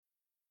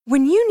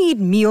When you need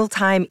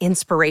mealtime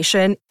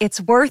inspiration,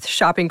 it's worth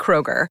shopping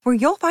Kroger, where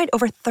you'll find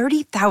over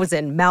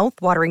 30,000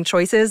 mouth-watering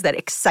choices that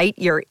excite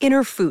your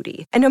inner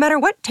foodie. And no matter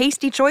what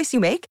tasty choice you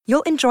make,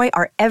 you'll enjoy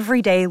our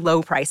everyday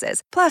low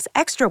prices, plus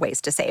extra ways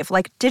to save,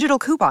 like digital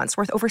coupons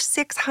worth over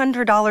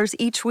 $600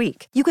 each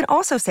week. You can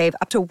also save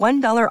up to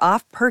 $1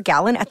 off per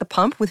gallon at the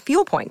pump with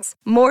fuel points.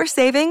 More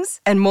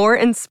savings and more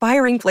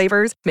inspiring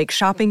flavors make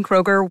shopping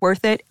Kroger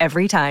worth it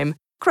every time.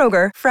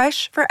 Kroger,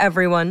 fresh for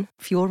everyone.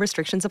 Fuel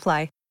restrictions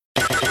apply.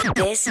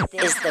 This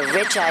is the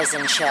Rich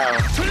Eisen Show.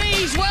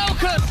 Please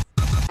welcome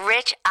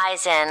Rich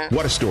Eisen.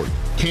 What a story.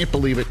 Can't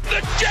believe it.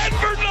 The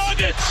Denver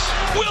Nuggets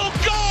will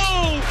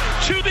go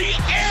to the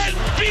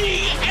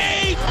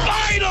NBA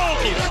Finals.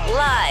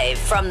 Live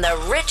from the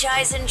Rich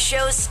Eisen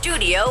Show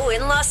studio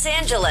in Los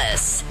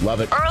Angeles. Love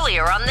it.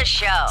 Earlier on the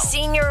show,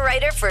 senior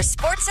writer for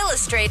Sports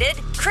Illustrated,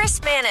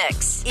 Chris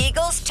Mannix.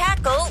 Eagles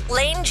tackle,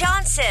 Lane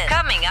Johnson.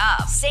 Coming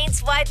up,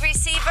 Saints wide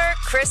receiver,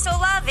 Chris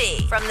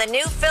Olave. From the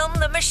new film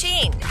The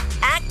Machine,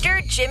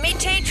 actor Jimmy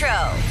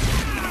Tatro.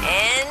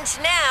 And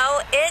now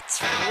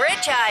it's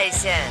Rich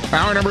Eisen.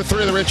 Hour number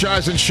 3 of the Rich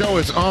Eisen Show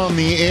is on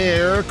the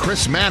air.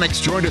 Chris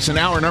Mannix joined us in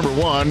hour number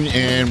 1,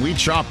 and we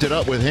chopped it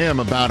up with him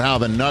about how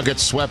the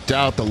Nuggets swept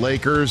out the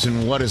Lakers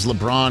and what is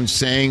LeBron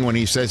saying when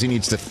he says he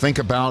needs to think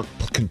about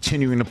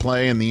continuing to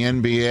play in the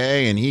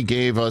NBA. And he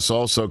gave us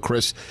also,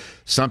 Chris,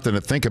 something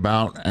to think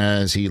about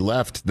as he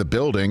left the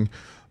building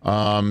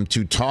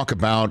to talk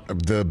about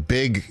the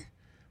big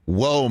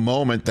whoa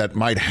moment that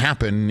might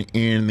happen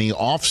in the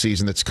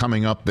offseason that's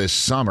coming up this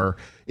summer.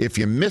 If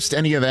you missed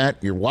any of that,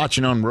 you're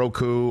watching on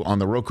Roku, on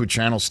the Roku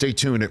channel. Stay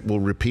tuned. It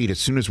will repeat as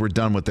soon as we're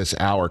done with this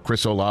hour.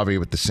 Chris Olave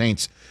with the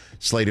Saints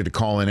slated to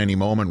call in any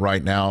moment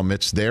right now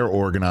amidst their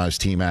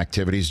organized team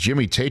activities.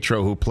 Jimmy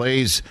Tatro, who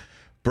plays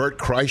Bert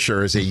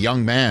Kreischer as a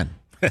young man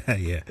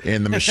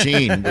in The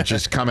Machine, which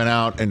is coming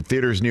out in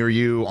theaters near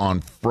you on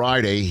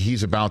Friday.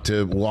 He's about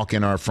to walk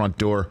in our front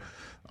door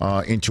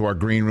into our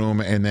green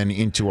room and then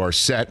into our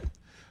set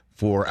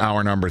for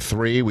hour number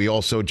 3. We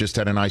also just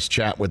had a nice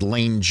chat with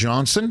Lane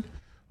Johnson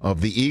of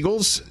the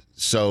Eagles.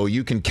 So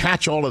you can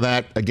catch all of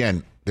that.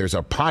 Again, there's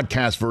a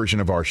podcast version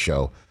of our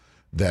show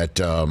that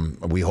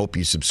we hope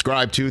you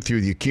subscribe to through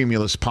the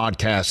Cumulus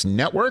Podcast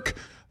Network.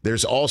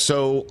 There's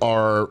also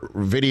our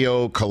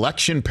video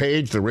collection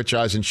page, the Rich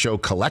Eisen Show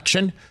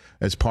Collection,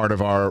 as part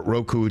of our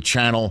Roku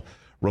channel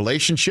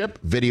relationship,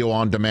 video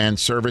on demand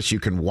service. You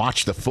can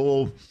watch the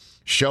full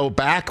show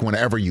back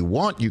whenever you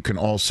want. You can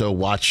also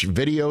watch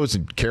videos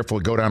and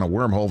carefully go down a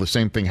wormhole. The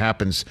same thing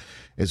happens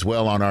as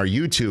well on our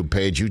YouTube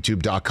page,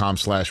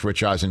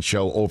 youtube.com/Rich Eisen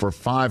Show. Over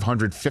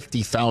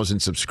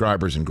 550,000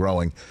 subscribers and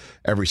growing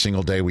every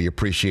single day. We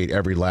appreciate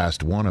every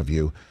last one of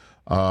you.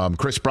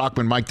 Chris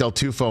Brockman, Mike Del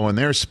Tufo in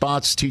their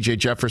spots. TJ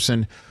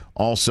Jefferson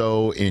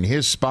also in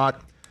his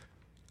spot.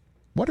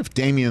 What if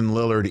Damian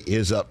Lillard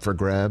is up for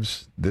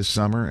grabs this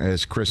summer,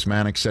 as Chris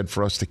Mannix said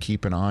for us to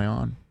keep an eye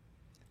on?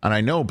 And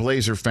I know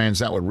Blazer fans,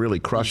 that would really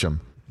crush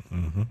them.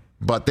 Mm-hmm.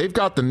 But they've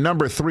got the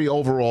number 3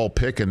 overall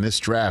pick in this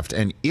draft.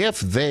 And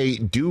if they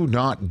do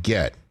not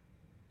get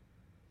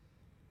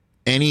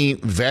any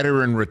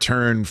veteran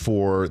return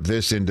for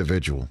this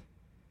individual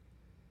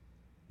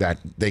that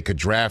they could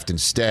draft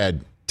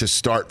instead to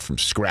start from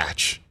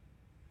scratch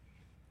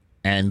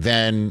and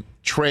then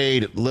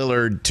trade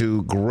Lillard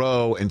to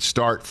grow and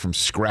start from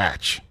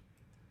scratch,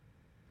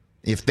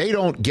 if they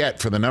don't get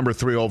for the number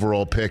 3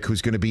 overall pick,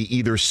 who's going to be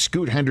either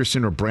Scoot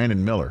Henderson or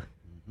Brandon Miller,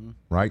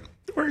 right?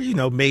 Or,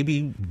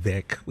 maybe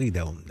Vic. We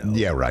don't know.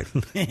 Yeah, right.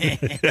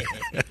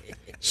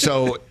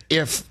 So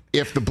if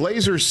the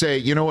Blazers say,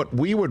 you know what,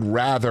 we would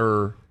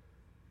rather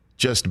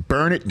just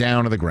burn it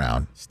down to the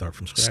ground. Start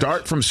from scratch.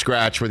 Start from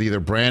scratch with either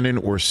Brandon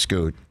or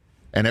Scoot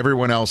and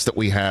everyone else that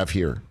we have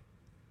here,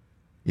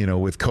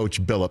 with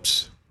Coach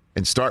Billups,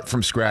 and start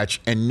from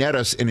scratch and net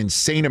us an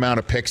insane amount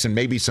of picks and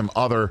maybe some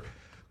other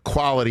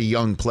quality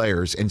young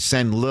players and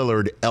send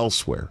Lillard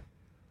elsewhere?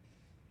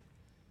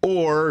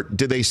 Or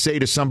do they say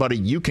to somebody,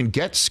 you can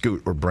get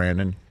Scoot or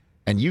Brandon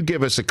and you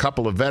give us a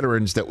couple of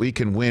veterans that we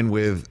can win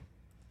with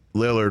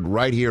Lillard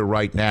right here,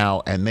 right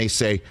now, and they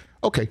say,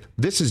 okay,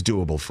 this is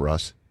doable for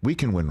us. We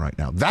can win right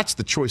now. That's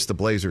the choice the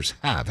Blazers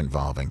have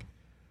involving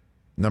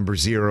number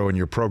 0 in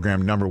your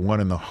program, number 1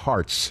 in the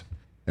hearts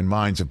and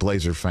minds of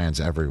Blazer fans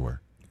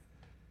everywhere.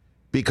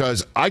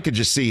 Because I could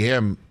just see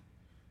him,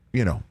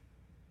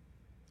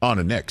 on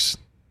a Knicks.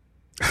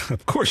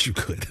 Of course you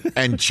could.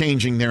 And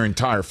changing their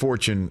entire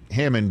fortune,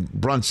 him and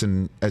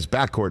Brunson as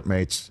backcourt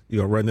mates. You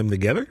going to run them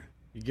together?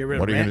 You get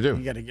rid what of are you going to do?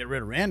 You got to get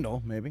rid of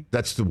Randall, maybe.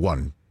 That's the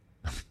one.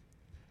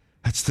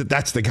 That's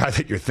the guy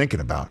that you're thinking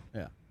about.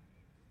 Yeah.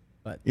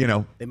 But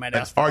they might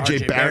ask for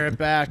RJ Barrett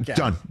back. Yeah.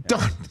 Done.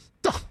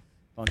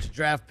 Bunch of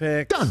draft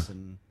picks.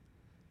 Done.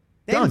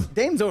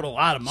 Dame's owed a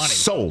lot of money.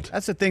 Sold.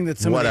 That's the thing that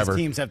some of these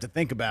teams have to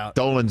think about.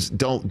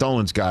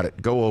 Dolan's got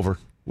it. Go over.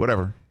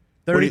 Whatever.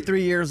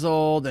 33 years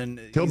old, and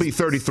he'll be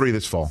 33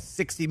 this fall.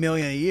 $60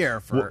 million a year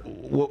for.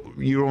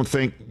 You don't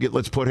think?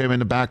 Let's put him in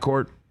the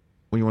backcourt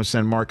when you want to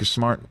send Marcus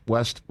Smart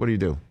west. What do you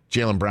do?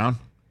 Jaylen Brown?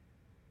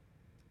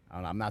 I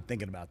don't know, I'm not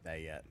thinking about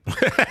that yet.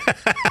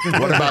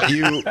 What about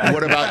you?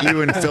 What about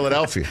you in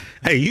Philadelphia?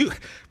 Hey,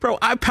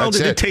 I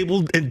pounded the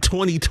table in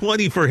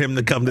 2020 for him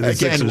to come to the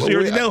Sixers. You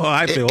already know how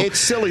I feel. It's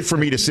silly for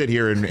me to sit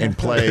here and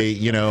play,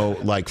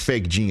 like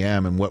fake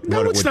GM and what it would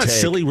take. No, it's not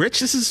silly, Rich.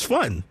 This is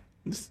fun.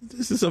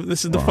 This is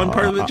the fun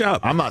part of the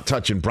job. I'm not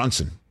touching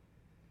Brunson.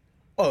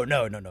 Oh,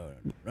 no.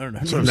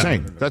 That's what I'm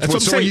saying. That's what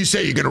I'm saying. You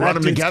say you're going to run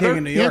them together?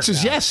 The answer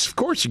is yes. Of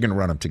course you're going to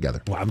run them together.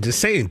 Well, I'm just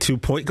saying, 2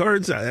 point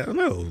guards, I don't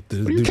know. What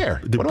do you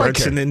care? Do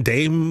Brunson and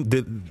Dame,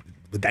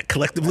 would that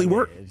collectively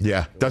work?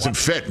 Yeah, doesn't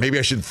fit. Maybe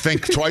I should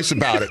think twice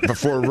about it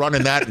before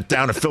running that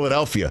down to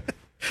Philadelphia.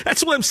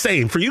 That's what I'm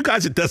saying. For you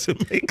guys, it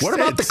doesn't make sense. What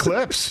about the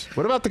Clips?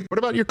 What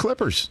about your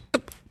Clippers?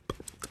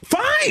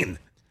 Fine.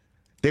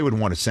 They would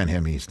want to send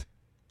him east.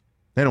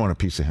 They don't want a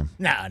piece of him.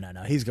 No.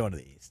 He's going to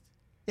the east.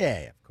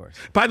 Yeah, of course.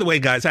 By the way,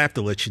 guys, I have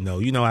to let you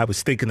know. I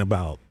was thinking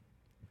about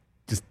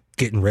just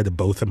getting rid of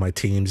both of my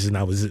teams, and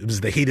it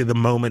was the heat of the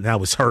moment, and I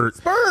was hurt.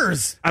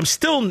 Spurs. I'm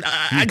still.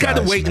 I got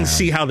to wait and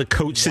see how the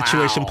coach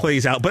situation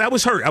plays out. But I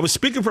was hurt. I was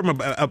speaking from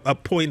a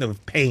point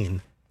of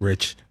pain,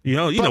 Rich. You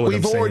know what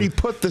we've already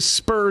put the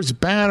Spurs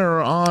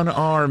banner on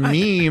our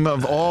meme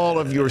of all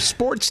of your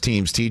sports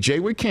teams,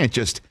 TJ. We can't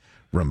just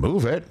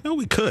remove it. No,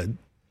 we could.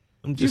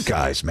 You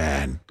guys,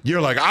 man.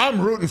 You're like,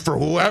 I'm rooting for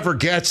whoever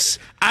gets.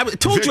 I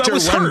told Victor you I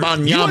was hurt.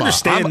 You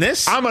understand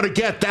this? I'm going to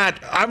get that.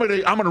 I'm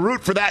going to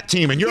root for that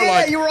team. And you're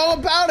you were all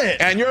about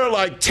it. And you're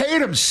like,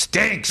 Tatum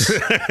stinks.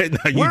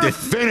 We're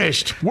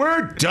finished.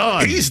 We're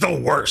done. He's the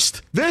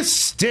worst. This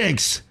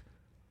stinks.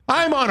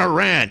 I'm on a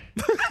rant.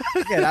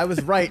 Again, I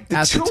was right at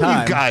the Two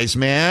time. You guys,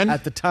 man.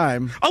 At the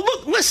time. Oh,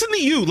 look, listen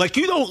to you. Like,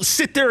 you don't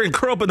sit there and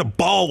curl up in a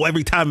ball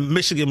every time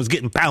Michigan was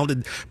getting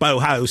pounded by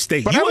Ohio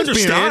State. But you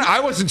understand? I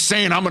wasn't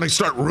saying I'm going to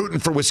start rooting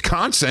for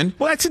Wisconsin.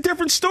 Well, that's a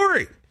different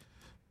story.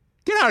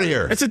 Get out of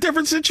here. It's a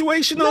different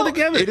situation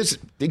altogether. It is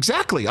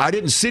exactly. I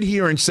didn't sit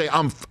here and say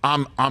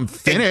I'm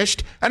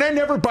finished. And I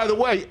never, by the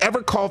way,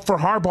 ever called for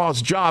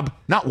Harbaugh's job.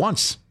 Not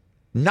once.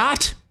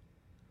 Not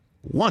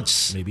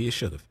once. Maybe you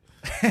should have.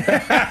 No.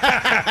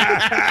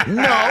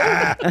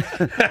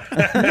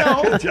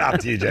 Good job,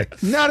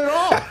 TJ. Not at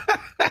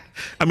all.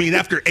 I mean,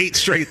 after 8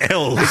 straight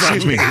L's.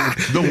 Excuse me.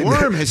 The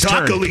worm has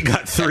turned. Taco Lee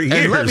got 3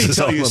 years. And let me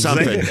tell you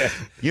something.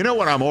 You know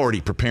what I'm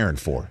already preparing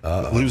for?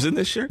 Losing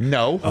this year?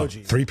 No. Oh,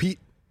 geez. 3-peat?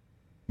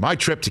 My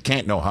trip to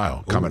Canton,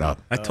 Ohio, coming up.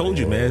 I told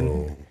you,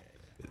 man.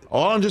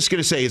 All I'm just going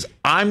to say is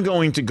I'm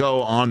going to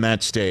go on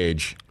that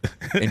stage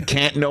in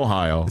Canton,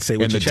 Ohio,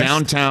 in the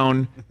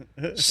downtown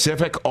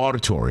Civic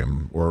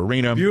Auditorium or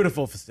Arena.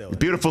 Beautiful facility.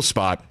 Beautiful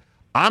spot.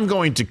 I'm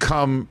going to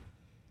come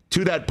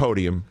to that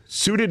podium,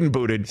 suited and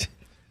booted,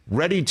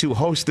 ready to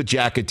host the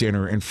jacket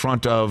dinner in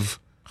front of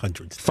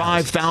hundreds,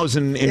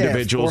 5,000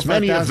 individuals,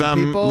 many of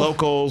them people.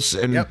 Locals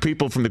and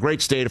people from the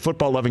great state,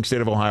 football-loving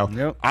state of Ohio.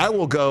 Yep. I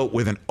will go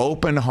with an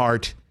open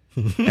heart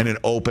and an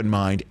open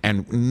mind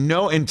and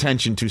no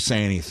intention to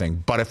say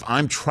anything. But if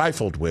I'm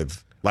trifled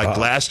with, like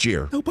last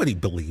year. Nobody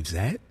believes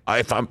that.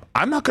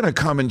 I'm not going to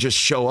come and just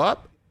show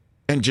up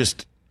and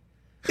just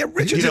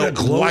Richard's in a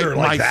gloater wipe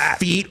like my that.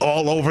 feet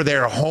all over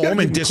their home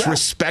and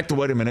disrespect.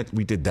 Wait a minute.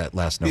 We did that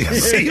last November.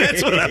 See,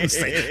 that's what I'm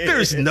saying.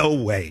 There's no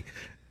way.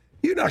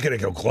 You're not going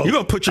to go close. You're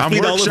going to put your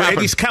feet all over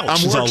Eddie's couch. I'm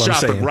workshopping.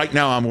 saying. Right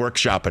now, I'm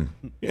workshopping.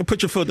 Yeah,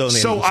 put your foot on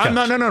Eddie's couch. So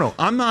no.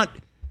 I'm not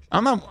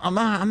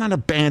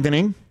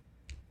abandoning.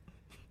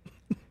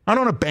 I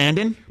don't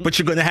abandon. But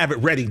you're going to have it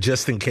ready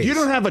just in case. You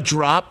don't have a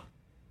drop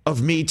of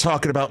me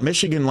talking about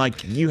Michigan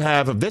like you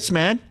have of this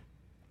man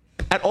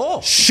at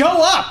all. Show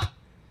up.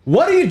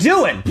 What are you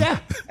doing? Yeah.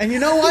 And you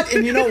know what?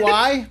 And you know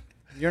why?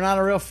 You're not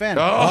a real fan.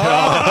 I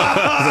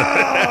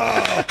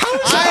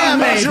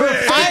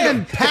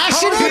am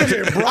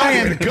passionate. I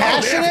am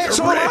passionate.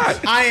 So am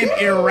I am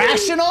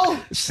irrational.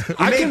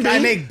 I be.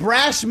 make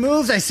brash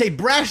moves. I say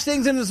brash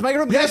things into this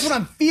microphone. That's what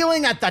I'm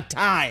feeling at the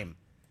time.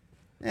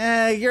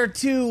 You're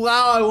too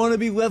loud. I want to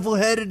be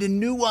level-headed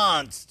and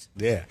nuanced.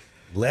 Yeah.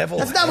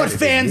 That's not what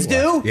fans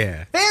do.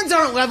 Yeah. Fans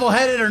aren't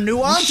level-headed or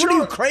nuanced. Sure. What are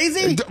you,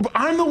 crazy?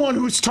 I'm the one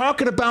who's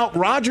talking about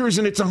Rodgers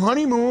and it's a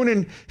honeymoon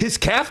and his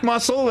calf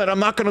muscle that I'm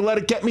not going to let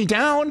it get me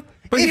down.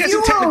 But if he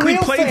hasn't technically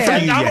played for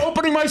you I'm yet.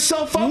 opening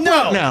myself up No,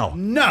 right now.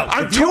 No.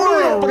 I'm If you were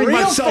totally a opening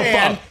real myself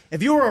fan, up.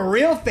 if you were a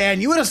real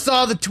fan, you would have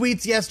saw the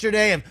tweets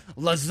yesterday of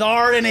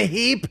Lazard in a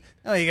heap.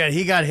 Oh,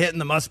 he got hit in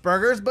the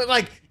Musburgers, but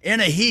like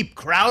in a heap,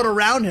 crowd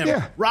around him.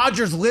 Yeah.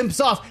 Rodgers limps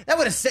off. That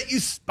would have set you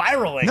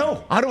spiraling.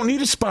 No, I don't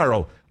need a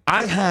spiral.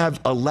 I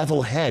have a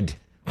level head,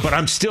 but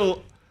I'm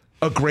still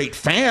a great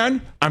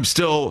fan. I'm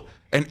still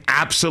an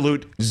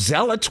absolute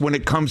zealot when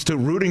it comes to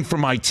rooting for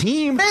my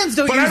team. Fans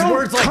don't use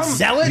words like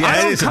zealot. Yeah,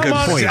 that is a good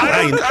point.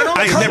 I don't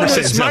never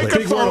said this zealot.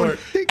 microphone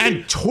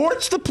and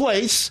torch the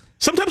place.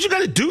 Sometimes you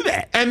got to do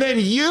that. And then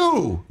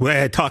you.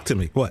 Well, talk to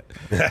me. What?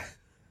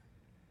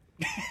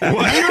 You're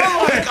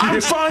like,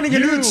 I'm finding a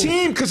new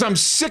team because I'm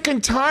sick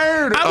and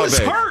tired of it. I was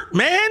hurt,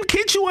 man.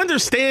 Can't you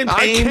understand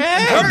pain? I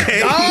can.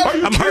 Okay.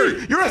 I'm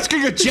hurt. You're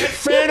asking a Jet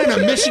fan and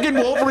a Michigan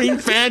Wolverine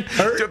fan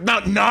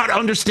about not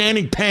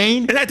understanding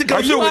pain? And I had to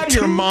go through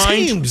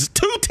with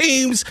two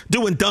teams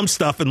doing dumb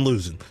stuff and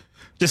losing.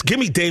 Just give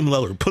me Dame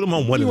Lillard. Put him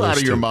on one of those out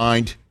of two. your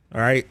mind.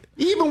 All right.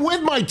 Even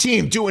with my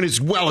team doing as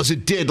well as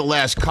it did the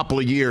last couple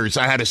of years,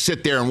 I had to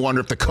sit there and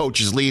wonder if the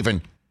coach is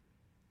leaving.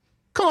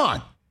 Come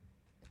on.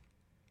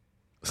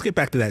 Let's get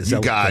back to that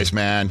zealot. You guys,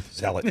 man.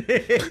 Zealot.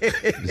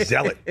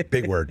 Zealot.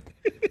 Big word.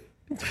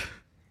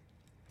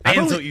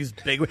 Fans don't use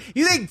big words.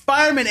 You think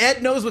Fireman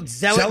Ed knows what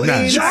zealot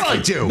means? Sure I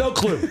do. No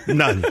clue.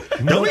 None.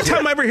 The only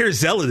time I ever hear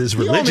zealot is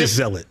religious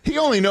zealot. He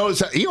only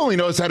knows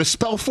how to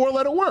spell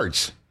 4-letter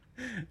words.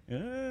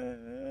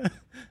 And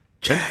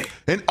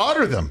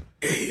utter them.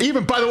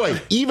 Even, by the way,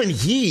 even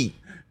he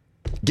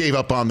gave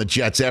up on the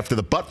Jets after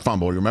the butt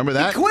fumble. Remember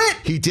that? He quit.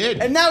 He did.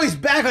 And now he's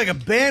back like a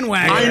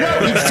bandwagon. I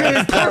know. He fit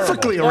in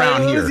perfectly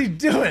around What here. is he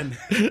doing?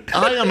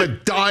 I am a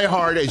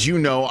diehard, as you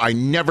know, I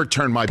never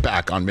turn my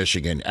back on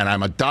Michigan, and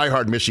I'm a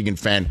diehard Michigan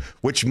fan,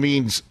 which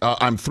means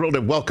I'm thrilled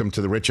to welcome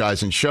to the Rich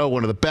Eisen Show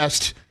one of the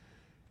best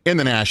in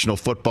the National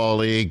Football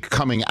League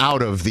coming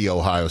out of the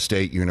Ohio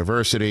State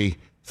University.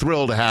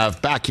 Thrilled to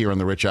have back here on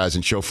the Rich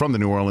Eisen Show from the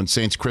New Orleans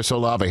Saints, Chris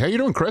Olave. How you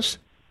doing, Chris?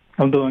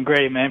 I'm doing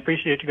great, man.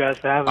 Appreciate you guys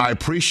for having me. I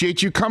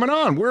appreciate you coming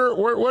on.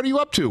 What are you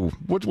up to?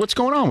 What's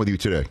going on with you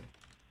today?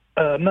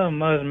 Nothing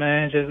much,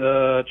 man. Just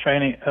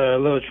training, a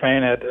little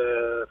training at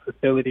the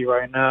facility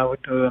right now. We're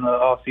doing an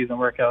off-season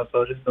workout,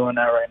 so just doing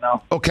that right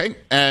now. Okay.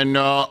 And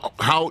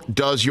how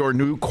does your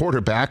new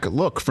quarterback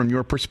look from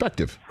your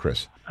perspective,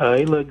 Chris?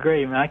 He looked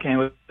great, man. I can't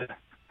wait to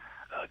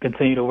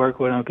continue to work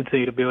with him,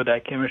 continue to build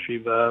that chemistry.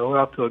 But we're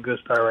off to a good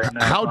start right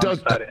now.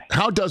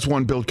 How does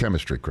one build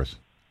chemistry, Chris?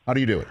 How do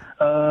you do it?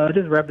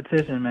 Just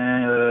repetition,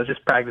 man.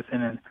 Just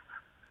practicing and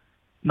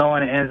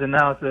knowing the ins and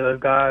outs of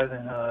guys.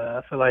 And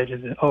I feel like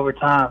just over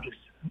time, just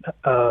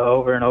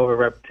over and over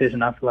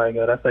repetition, I feel like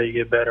that's how you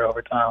get better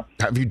over time.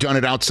 Have you done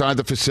it outside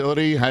the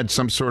facility? Had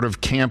some sort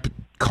of camp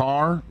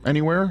car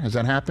anywhere? Has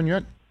that happened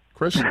yet,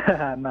 Chris?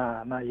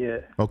 Nah, not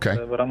yet. Okay.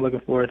 But I'm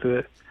looking forward to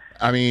it.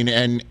 I mean,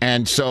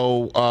 and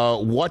so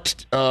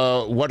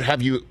what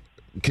have you?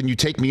 Can you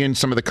take me in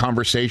some of the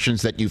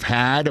conversations that you've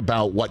had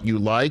about what you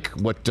like,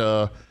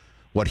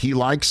 what he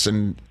likes,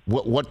 and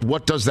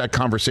what does that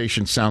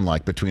conversation sound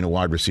like between a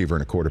wide receiver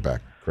and a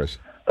quarterback, Chris?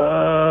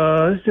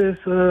 It's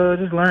just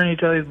learning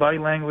each other's body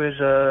language,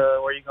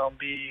 where you're gonna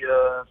be,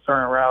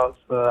 certain routes,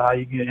 how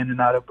you get in and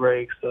out of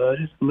breaks,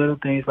 just little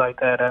things like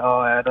that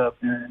all add up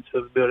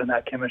into building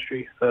that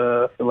chemistry.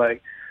 I feel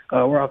like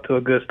we're off to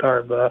a good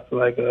start, but I feel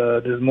like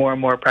there's more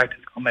and more practice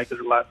gonna make us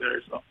a lot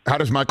better. So, how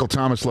does Michael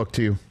Thomas look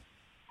to you?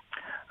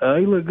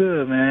 He look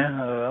good, man.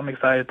 I'm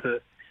excited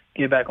to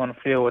get back on the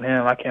field with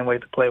him. I can't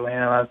wait to play with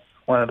him. That's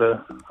one of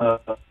the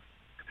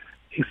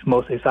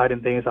most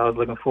exciting things I was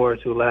looking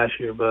forward to last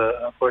year, but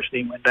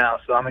unfortunately he went down.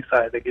 So I'm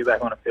excited to get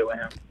back on the field with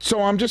him.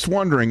 So I'm just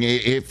wondering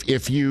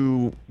if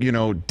you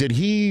did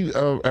he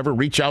ever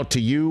reach out to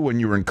you when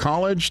you were in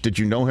college? Did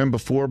you know him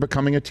before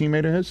becoming a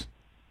teammate of his?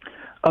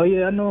 Oh,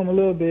 yeah, I know him a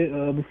little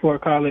bit before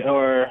college,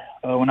 or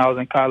when I was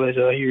in college.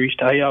 He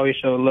reached out. He always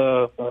showed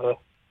love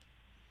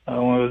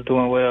when we was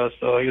doing well,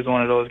 so he was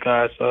one of those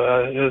guys.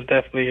 So it was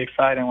definitely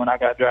exciting when I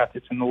got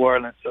drafted to New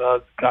Orleans. So I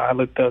was a guy I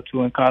looked up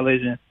to in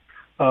college and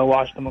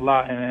watched him a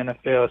lot in the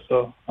NFL.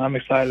 So I'm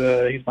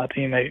excited he's my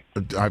teammate.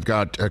 I've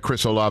got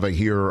Chris Olave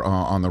here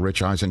on the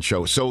Rich Eisen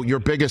Show. So your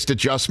biggest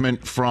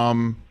adjustment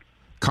from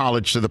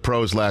college to the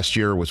pros last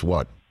year was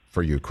what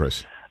for you,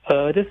 Chris?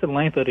 Just the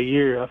length of the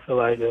year. I feel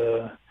like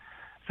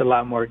it's a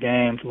lot more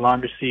games,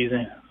 longer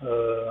season.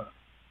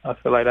 I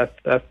feel like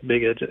that's the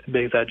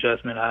biggest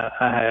adjustment I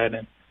had.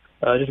 And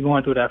just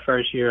going through that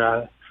first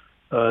year,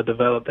 I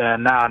developed that.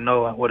 And now I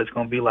know what it's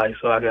going to be like,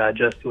 so I got to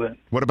adjust to it.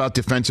 What about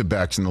defensive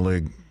backs in the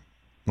league?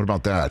 What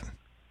about that?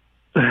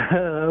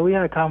 We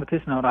had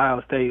competition on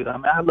Ohio State. I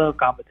mean, I love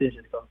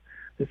competition, so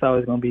there's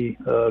always going to be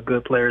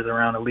good players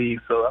around the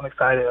league. So I'm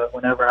excited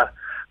whenever I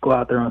go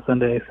out there on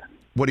Sundays.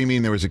 What do you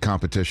mean there was a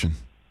competition?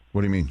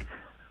 What do you mean?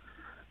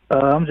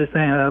 I'm just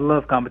saying I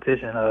love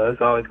competition.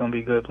 It's always going to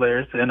be good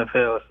players. It's the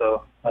NFL,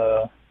 so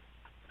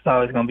it's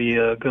always going to be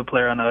a good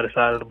player on the other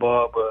side of the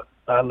ball, but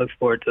I look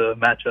forward to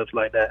matchups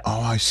like that.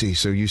 Oh, I see.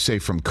 So you say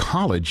from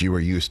college you were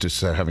used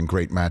to having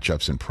great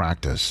matchups in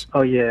practice.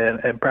 Oh, yeah,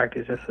 in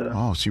practice.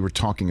 Oh, so you were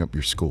talking up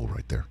your school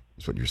right there.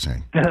 That's what you're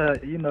saying.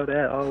 You know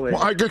that always.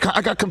 Well,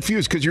 I got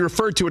confused because you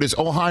referred to it as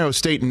Ohio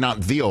State and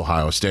not the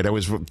Ohio State. I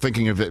was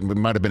thinking of it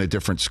might have been a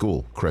different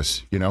school,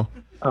 Chris, you know?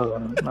 Oh,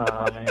 no,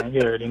 man,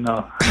 you already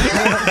know.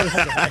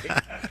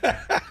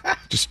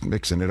 Just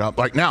mixing it up.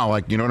 Like now,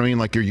 like, you know what I mean?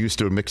 Like you're used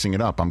to mixing it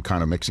up. I'm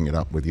kind of mixing it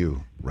up with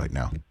you right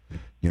now,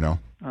 you know?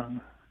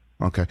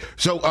 Okay.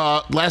 So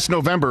last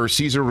November,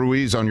 Cesar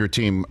Ruiz on your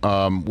team,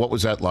 what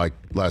was that like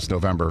last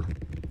November,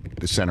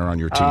 the center on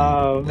your team?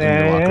 Oh,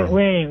 man,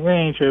 we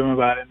ain't tripping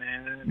about it,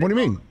 man. What do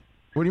you mean?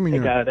 What do you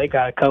mean? They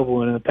got a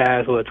couple in the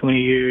past,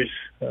 20 years.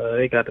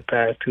 They got the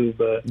past too,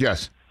 but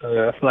yes.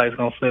 I feel like it's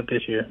going to flip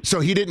this year. So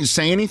he didn't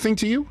say anything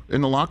to you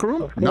in the locker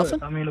room?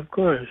 Nothing? I mean, of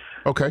course.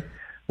 Okay.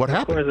 What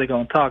happened? Of course they're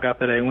going to talk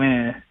after they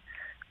win.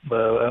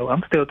 But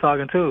I'm still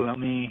talking, too. I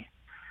mean,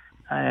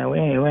 we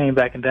ain't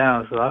backing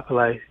down, so I feel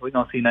like we're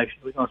going to see next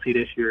year. We're going to see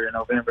this year in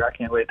November. I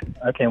can't wait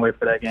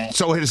for that game.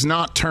 So it has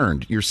not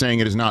turned. You're saying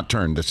it has not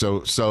turned. So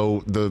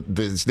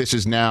this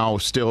is now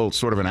still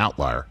sort of an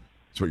outlier.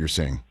 That's what you're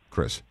saying,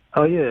 Chris.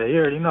 Oh, yeah. You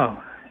already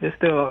know. It's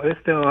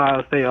still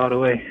Ohio State all the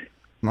way.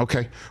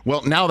 Okay.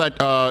 Well, now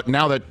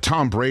that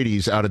Tom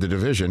Brady's out of the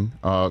division,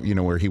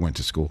 where he went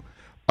to school,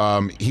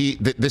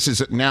 this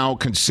is now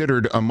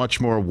considered a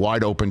much more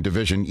wide open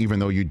division, even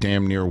though you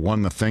damn near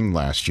won the thing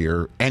last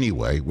year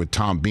anyway, with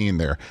Tom being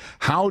there.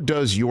 How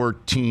does your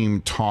team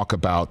talk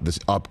about this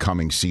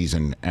upcoming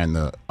season and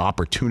the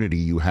opportunity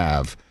you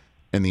have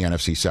in the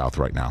NFC South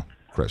right now,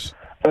 Chris?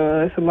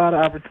 It's a lot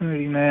of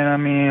opportunity, man. I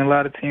mean, a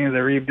lot of teams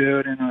are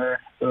rebuilding or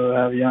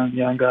have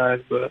young guys,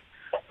 but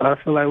I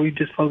feel like we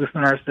just focus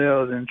on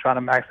ourselves and trying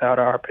to max out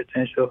our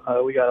potential.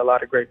 We got a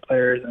lot of great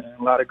players and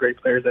a lot of great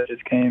players that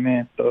just came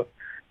in. So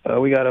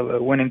we got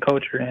a winning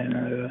culture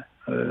and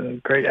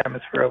a great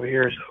atmosphere over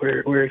here.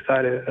 So we're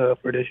excited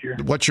for this year.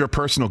 What's your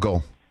personal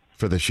goal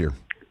for this year?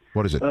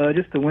 What is it?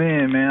 Just to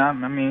win, man.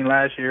 I mean,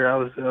 last year I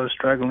was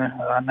struggling.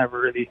 I never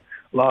really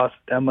lost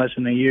that much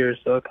in a year,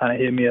 so it kind of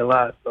hit me a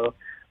lot. So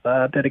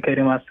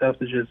dedicating myself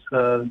to just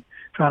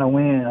trying to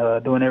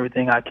win, doing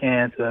everything I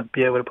can to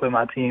be able to put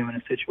my team in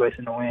a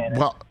situation to win.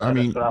 Well, I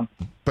mean,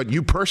 but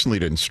you personally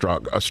didn't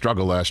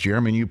struggle last year.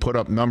 I mean, you put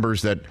up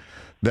numbers that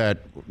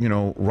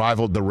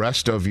rivaled the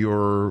rest of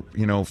your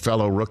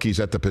fellow rookies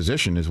at the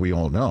position, as we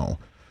all know.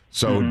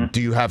 So,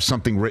 do you have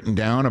something written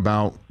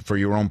down for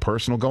your own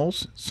personal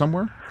goals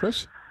somewhere,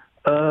 Chris?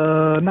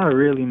 Not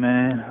really,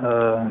 man.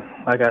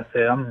 Like I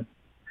said, I'm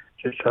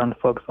just trying to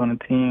focus on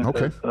the team.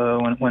 Okay.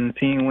 When the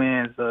team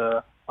wins,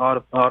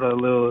 all the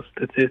little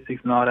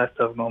statistics and all that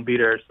stuff gonna be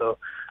there. So,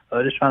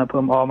 just trying to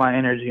put all my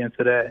energy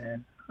into that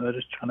and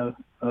just trying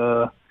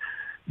to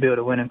build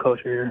a winning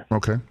culture here.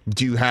 Okay.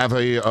 Do you have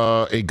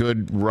a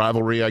good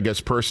rivalry, I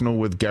guess, personal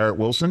with Garrett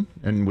Wilson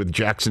and with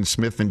Jackson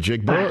Smith and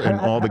Jigba and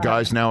all the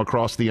guys now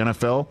across the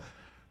NFL?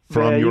 You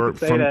can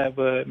say that,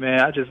 but man,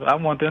 I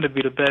want them to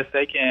be the best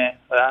they can.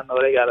 I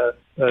know they got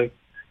a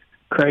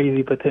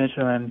crazy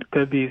potential and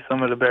could be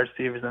some of the best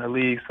receivers in the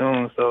league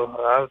soon. So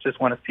I just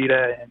want to see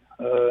that.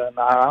 And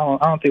I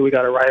don't think we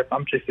got it right.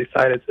 I'm just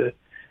excited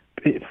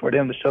for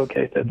them to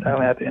showcase that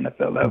talent at the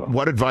NFL level.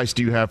 What advice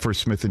do you have for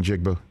Smith and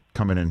Jigba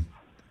coming in?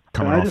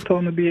 I just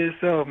told him to be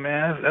himself,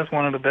 man. That's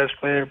one of the best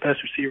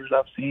receivers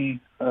I've seen.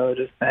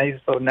 He's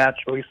so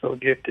natural, he's so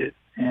gifted,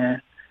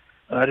 and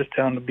I just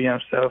tell him to be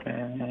himself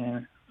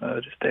and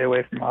just stay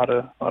away from all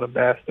the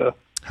bad stuff.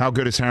 How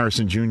good is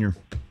Harrison Jr.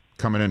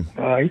 coming in?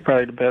 He's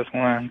probably the best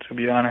one, to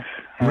be honest.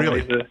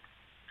 Really?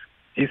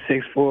 He's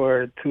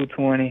 6'4",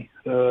 220.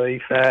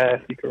 He's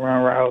fast. He can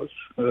run routes.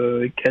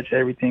 He catch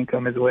everything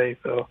come his way.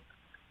 So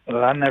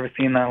I've never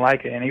seen nothing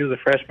like it. And he was a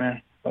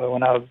freshman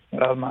when I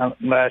was my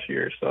last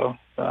year. So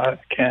I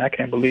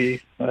can't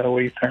believe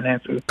what he's turned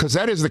into. Because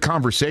that is the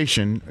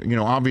conversation.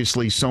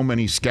 Obviously, so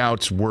many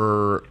scouts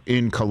were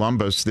in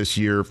Columbus this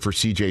year for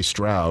C.J.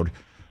 Stroud,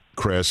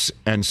 Chris,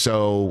 and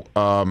so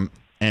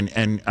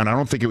and I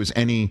don't think it was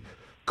any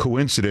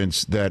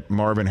coincidence that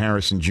Marvin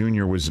Harrison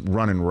Jr. was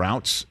running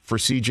routes for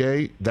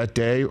CJ that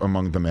day,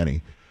 among the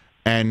many.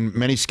 And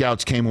many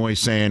scouts came away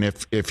saying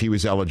if he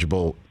was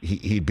eligible,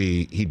 he'd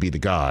be the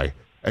guy.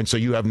 And so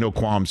you have no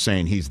qualms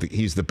saying he's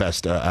the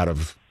best out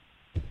of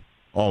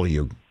all of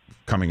you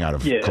coming out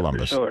of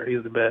Columbus. Yeah, for sure.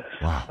 He's the best.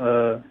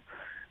 Wow.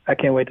 I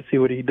can't wait to see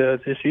what he does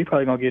this year. He's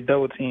probably going to get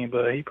double teamed,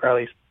 but he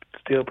probably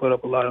still put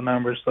up a lot of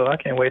numbers. So I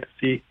can't wait to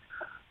see.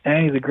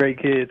 And he's a great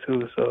kid,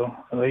 too, so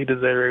he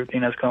deserves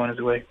everything that's coming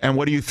his way. And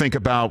what do you think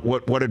about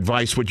what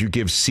advice would you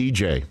give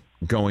CJ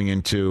going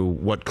into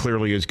what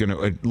clearly is going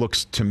to, it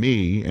looks to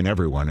me and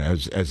everyone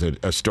as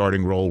a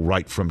starting role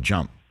right from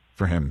jump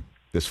for him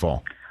this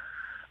fall?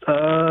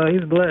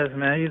 He's blessed,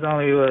 man. He's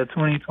only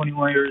 20,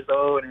 21 years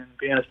old, and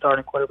being a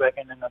starting quarterback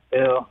in the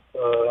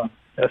NFL,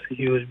 that's a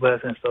huge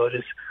blessing. So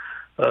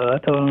I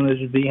told him to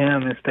just be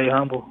him and stay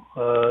humble.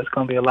 It's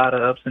going to be a lot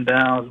of ups and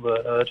downs,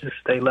 but just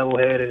stay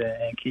level-headed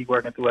and keep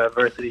working through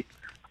adversity.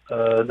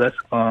 That's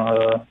going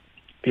to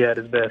be at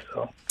his best.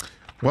 So.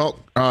 Well,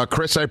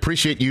 Chris, I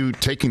appreciate you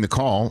taking the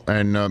call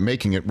and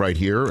making it right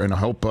here, and I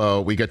hope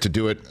we get to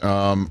do it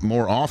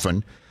more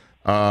often.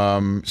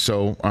 And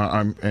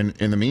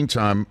in the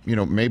meantime,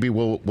 maybe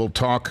we'll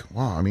talk.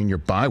 Well, I mean, your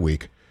bye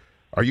week.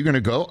 Are you going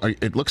to go?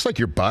 It looks like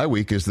your bye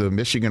week is the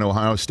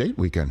Michigan-Ohio State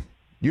weekend.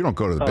 You don't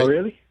go to the big. Oh,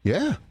 really?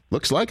 Yeah,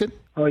 looks like it.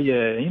 Oh,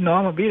 yeah. I'm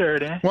going to be there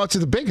then. Well, it's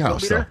at the big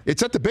house, though.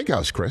 It's at the big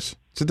house, Chris.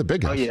 It's at the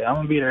big house. Oh, yeah. I'm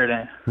going to be there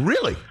then.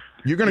 Really?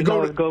 You're going to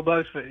go? It's Go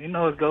Bucks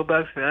it's Go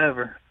Bucks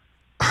forever.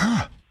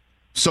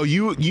 So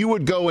you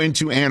would go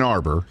into Ann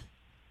Arbor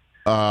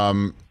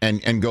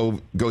and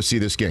go see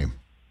this game?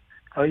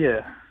 Oh,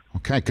 yeah.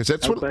 Okay, because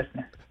that's no what.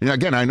 Question.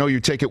 Again, I know you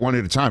take it one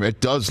at a time.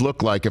 It does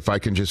look like, if I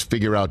can just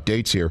figure out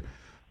dates here,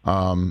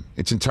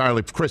 It's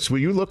entirely. Chris, will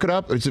you look it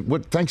up? Is it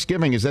what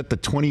Thanksgiving? Is that the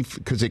 20?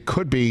 Because it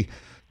could be.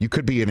 You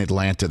could be in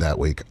Atlanta that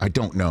week. I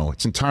don't know.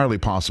 It's entirely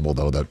possible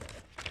though that.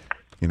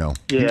 Yeah,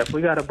 if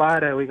we got to buy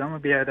that week, I'm going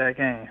to be at that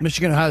game.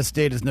 Michigan Ohio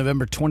State is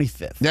November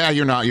 25th. Yeah,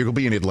 you're not. You'll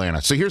be in Atlanta.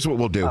 So here's what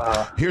we'll do.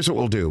 That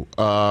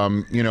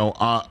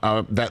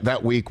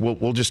week,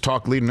 we'll just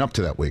talk leading up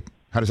to that week.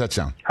 How does that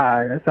sound? All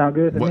right, that sounds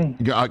good to me.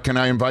 Can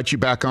I invite you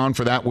back on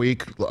for that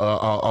week?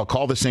 I'll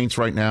call the Saints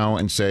right now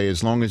and say,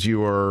 as long as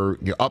you're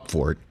up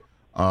for it,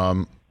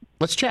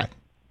 let's chat.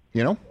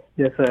 Yes,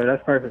 sir.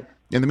 That's perfect.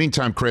 In the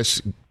meantime,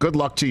 Chris, good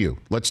luck to you.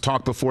 Let's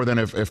talk before then,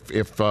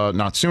 if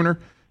not sooner.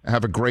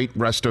 Have a great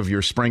rest of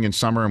your spring and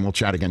summer, and we'll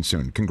chat again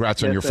soon.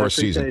 Congrats on your first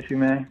season. Appreciate you,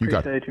 man. You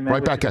got it.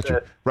 Right back at you.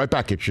 Right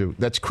back at you.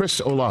 That's Chris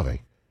Olave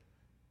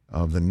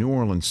of the New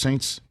Orleans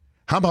Saints.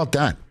 How about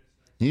that?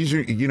 These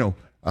are,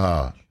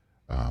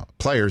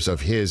 players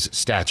of his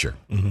stature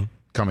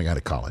coming out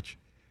of college.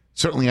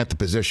 Certainly at the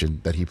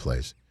position that he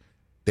plays.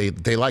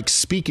 They like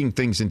speaking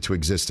things into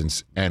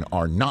existence and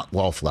are not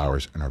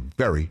wallflowers and are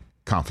very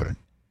confident.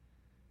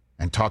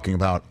 And talking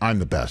about, I'm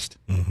the best.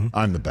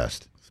 I'm the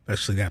best.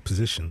 Especially that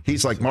position.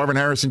 He's like Marvin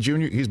Harrison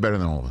Jr. He's better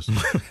than all of us.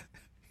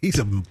 He's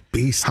a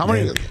beast. How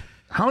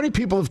many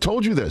people have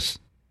told you this?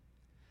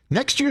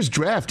 Next year's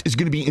draft is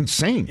going to be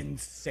insane.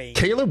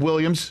 Caleb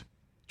Williams,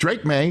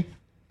 Drake May,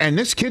 and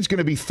this kid's going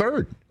to be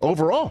third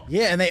overall.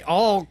 Yeah, and they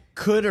all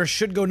could or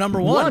should go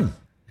number one.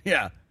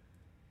 Yeah.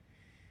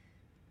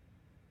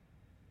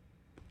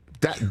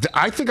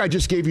 I think I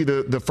just gave you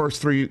the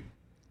first three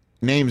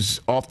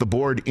names off the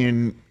board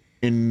in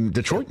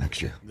Detroit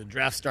next year. The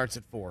draft starts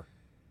at 4.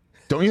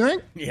 Don't you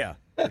think? Yeah.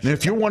 And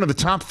if you're one of the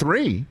top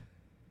 3.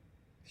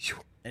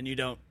 And you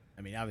don't,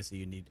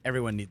 obviously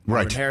everyone needs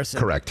Marvin Harrison.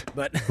 Correct.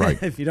 But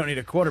if you don't need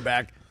a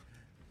quarterback.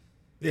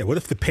 Yeah, what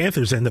if the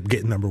Panthers end up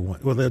getting number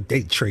 1? Well,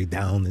 they trade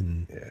down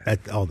and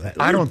all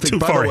that. I don't think too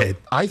far ahead.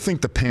 I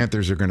think the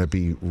Panthers are going to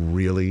be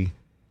really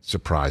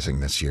surprising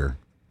this year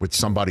with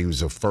somebody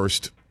who's a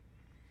first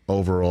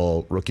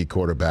overall rookie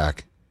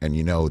quarterback, and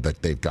that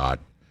they've got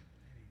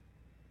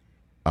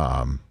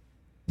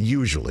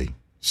usually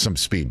some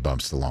speed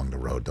bumps along the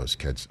road, those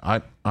kids.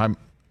 I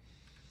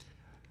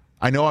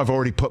know I've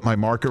already put my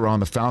marker on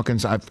the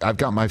Falcons. I've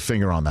got my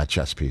finger on that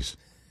chess piece.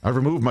 I've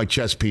removed my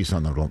chess piece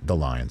on the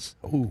Lions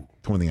to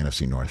win the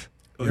NFC North.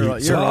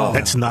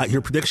 That's not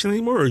your prediction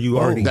anymore, or you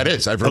already? That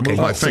is. I've removed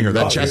my finger.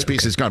 That chess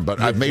piece is gone. But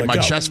I've made my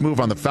chess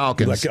move on the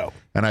Falcons. Let go.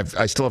 And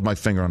I still have my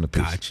finger on the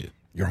piece. Gotcha.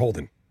 You're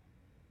holding.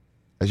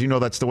 As you know,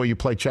 that's the way you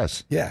play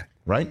chess. Yeah.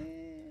 Right?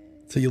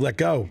 So you let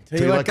go.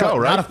 Till you let go,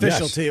 right? Not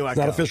official till you let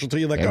go. Not official till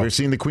you let go. Ever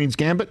seen The Queen's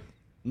Gambit?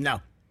 No.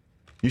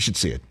 You should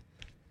see it.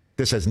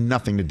 This has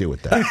nothing to do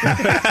with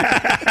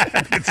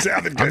that. It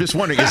sounded good. I'm just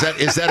wondering, is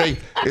that a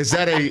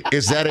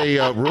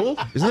rule?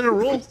 Isn't it a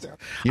rule?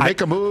 You make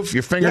a move,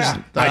 your fingers.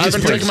 Yeah. I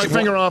haven't taken my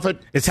finger off it.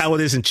 It's how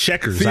it is in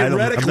checkers. I'm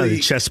not a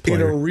chess player.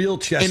 In a real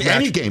chess in match,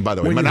 any game, by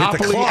the way,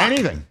 Monopoly,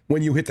 anything.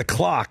 When you hit the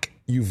clock,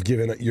 you've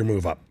given your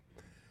move up.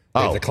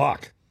 The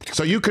clock.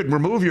 So you could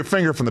remove your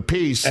finger from the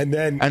piece and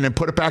then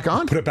put it back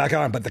on? Put it back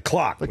on, but the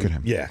clock. Look at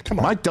him. Yeah, come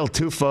on. Mike Del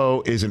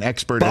Tufo is an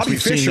expert. Bobby as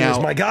we've Fischer seen now, was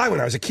my guy when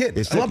I was a kid.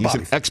 He's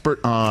an expert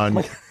on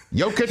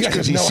Jokic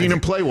because he's seen him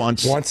play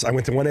once. Once. I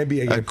went to one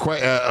NBA game.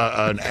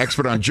 An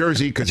expert on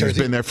Jersey because he's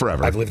been there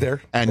forever. I've lived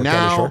there. And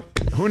now,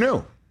 who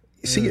knew?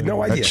 See, you had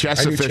no idea. A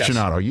chess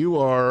aficionado. You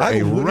are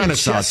a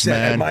Renaissance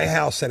man. At my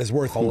house that is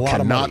worth a lot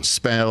of money. Cannot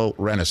spell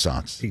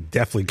Renaissance. He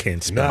definitely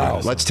can't spell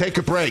Renaissance. Let's take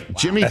a break.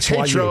 Jimmy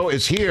Tatro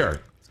is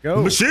here.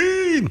 Go.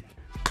 Machine!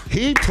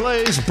 He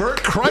plays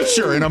Bert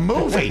Kreischer in a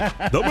movie.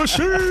 The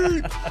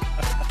Machine!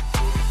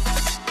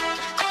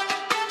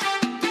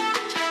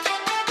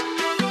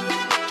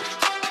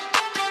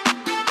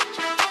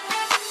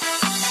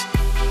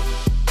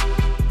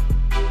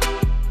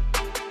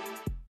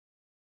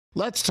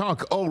 Let's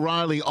talk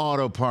O'Reilly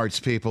Auto Parts,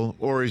 people,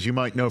 or as you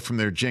might know from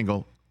their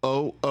jingle,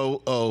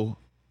 O'Reilly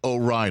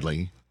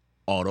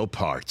Auto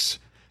Parts.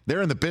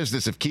 They're in the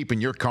business of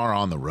keeping your car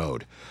on the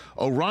road.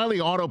 O'Reilly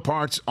Auto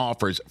Parts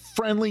offers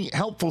friendly,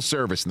 helpful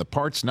service and the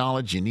parts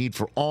knowledge you need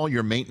for all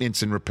your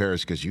maintenance and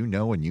repairs, because you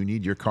know when you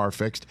need your car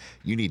fixed,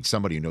 you need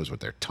somebody who knows what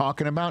they're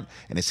talking about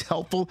and is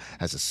helpful,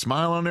 has a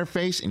smile on their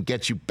face, and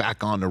gets you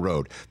back on the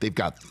road. They've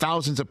got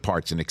thousands of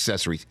parts and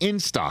accessories in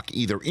stock,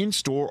 either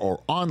in-store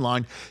or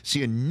online, so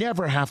you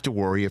never have to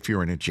worry if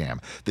you're in a jam.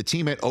 The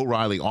team at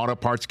O'Reilly Auto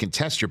Parts can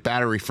test your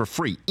battery for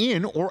free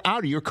in or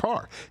out of your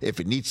car.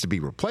 If it needs to be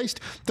replaced,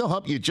 they'll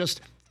help you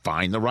just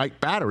find the right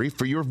battery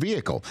for your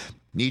vehicle.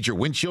 Need your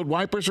windshield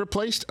wipers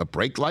replaced, a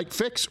brake light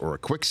fix, or a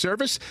quick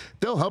service?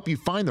 They'll help you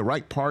find the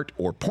right part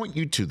or point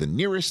you to the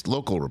nearest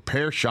local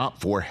repair shop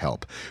for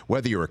help.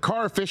 Whether you're a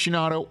car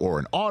aficionado or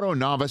an auto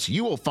novice,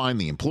 you will find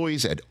the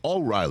employees at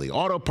O'Reilly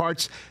Auto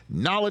Parts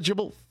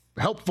knowledgeable,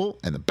 helpful,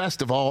 and the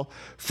best of all,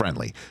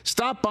 friendly.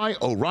 Stop by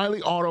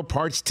O'Reilly Auto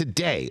Parts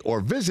today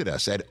or visit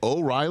us at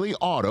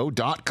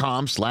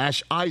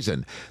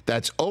O'ReillyAuto.com/Eisen.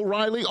 That's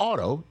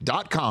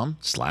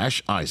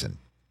O'ReillyAuto.com/Eisen.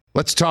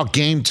 Let's talk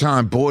Game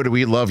Time. Boy, do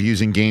we love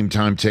using Game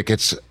Time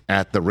tickets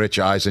at the Rich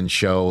Eisen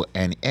Show,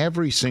 and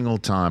every single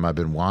time I've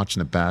been watching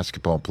the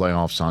basketball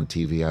playoffs on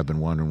TV, I've been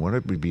wondering what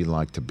it would be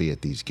like to be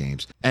at these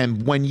games.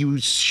 And when you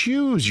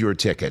choose your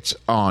tickets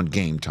on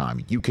Game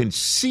Time, you can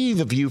see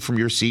the view from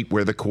your seat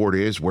where the court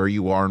is, where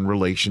you are in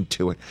relation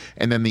to it,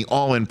 and then the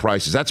all-in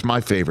prices. That's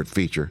my favorite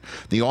feature.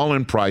 The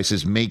all-in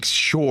prices makes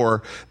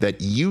sure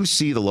that you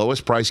see the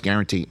lowest price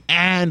guarantee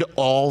and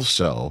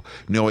also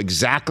know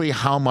exactly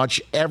how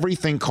much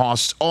everything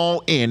costs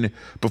all in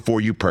before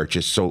you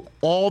purchase. So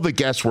all the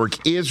guesswork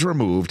is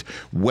removed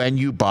when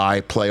you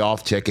buy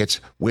playoff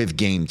tickets with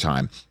Game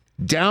Time.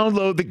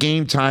 Download the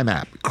Game Time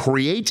app,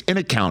 create an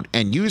account,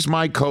 and use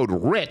my code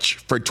RICH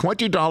for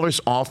 $20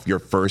 off your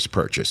first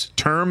purchase.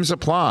 Terms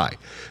apply.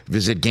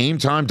 Visit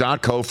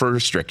GameTime.co for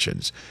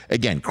restrictions.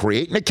 Again,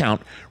 create an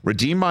account,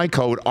 redeem my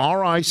code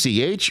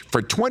RICH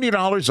for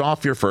 $20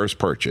 off your first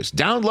purchase.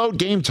 Download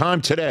Game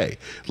Time today.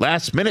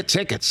 Last minute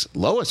tickets,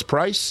 lowest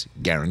price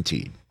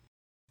guaranteed.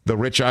 The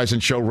Rich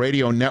Eisen Show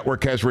radio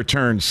network has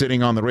returned.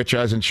 Sitting on the Rich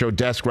Eisen Show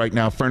desk right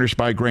now, furnished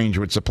by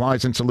Grainger, with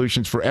supplies and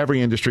solutions for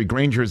every industry.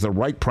 Grainger is the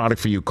right product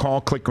for you.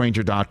 Call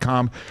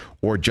clickgrainger.com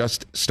or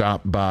just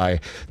stop by.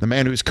 The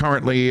man who's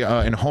currently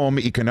in home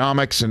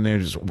economics and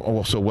is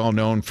also well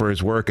known for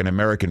his work in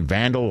American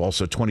Vandal,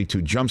 also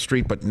 22 Jump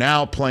Street, but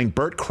now playing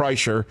Bert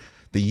Kreischer,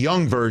 the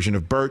young version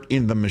of Bert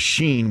in The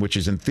Machine, which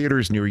is in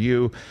theaters near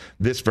you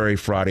this very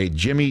Friday.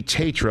 Jimmy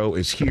Tatro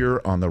is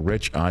here on the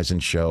Rich Eisen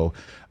Show.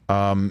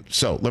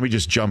 So let me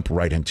just jump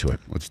right into it.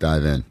 Let's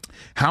dive in.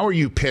 How are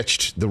you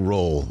pitched the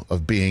role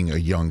of being a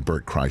young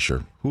Bert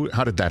Kreischer?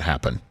 How did that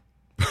happen?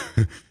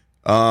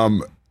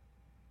 Do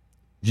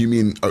you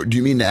mean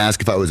to ask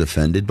if I was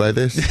offended by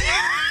this?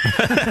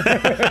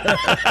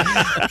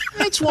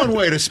 That's one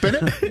way to spin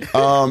it.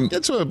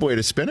 That's one way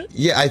to spin it.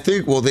 Yeah, I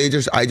think. Well, they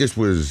just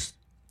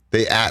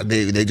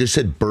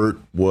said Bert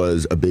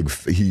was a big.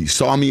 He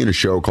saw me in a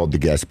show called The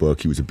Guest Book.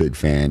 He was a big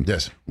fan.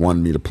 Yes,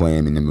 wanted me to play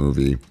him in the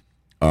movie.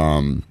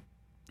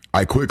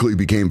 I quickly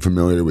became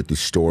familiar with the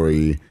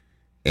story,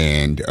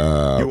 and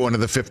you're one of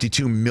the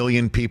 52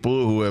 million people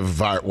who have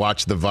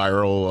watched the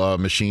viral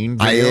Machine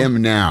video? I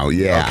am now,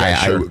 yeah. Okay,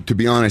 sure. To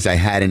be honest, I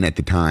hadn't at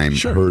the time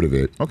heard of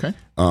it. Okay.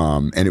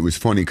 And it was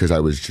funny because I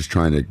was just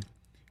trying to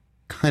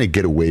kind of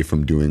get away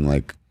from doing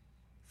like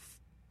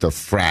the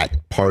frat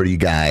party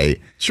guy.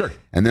 Sure.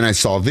 And then I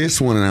saw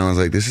this one, and I was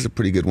like, this is a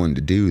pretty good one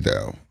to do,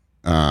 though.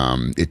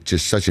 It's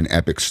just such an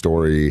epic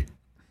story,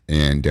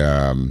 and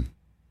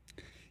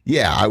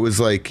yeah, I was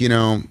like,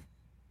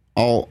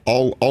 I'll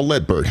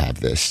let Bert have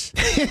this.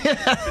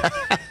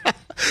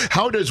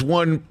 How does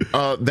one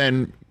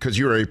then, because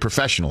you're a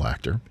professional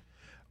actor,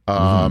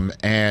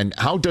 and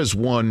how does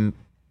one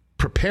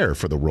prepare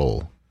for the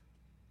role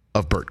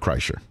of Bert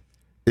Kreischer?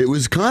 It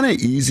was kind of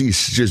easy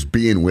just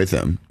being with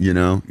him,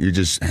 You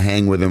just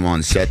hang with him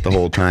on set the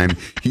whole time.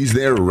 He's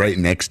there right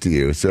next to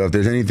you. So if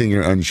there's anything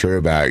you're unsure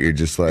about, you're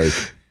just like,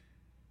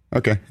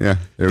 okay, yeah,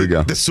 there we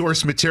go. The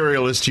source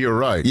material is to your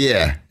right.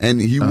 Yeah,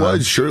 and he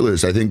was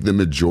shirtless. I think the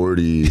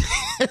majority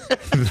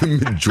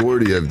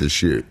of the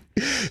shoot.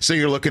 So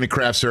you're looking at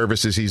craft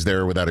services. He's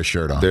there without a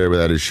shirt on. There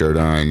without his shirt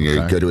on.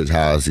 You go to his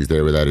house. He's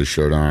there without his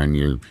shirt on.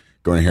 You're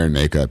going to hair and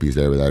makeup. He's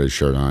there without his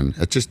shirt on.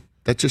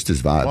 That's just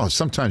his vibe. Well,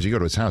 sometimes you go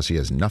to his house. He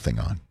has nothing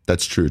on.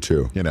 That's true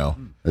too.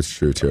 That's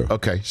true too.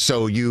 Okay,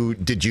 so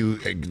did you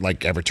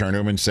ever turn to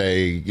him and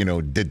say,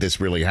 did this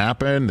really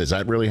happen? Does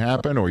that really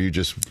happen? Or you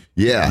just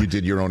you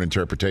did your own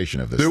interpretation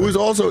of this? It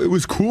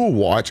was cool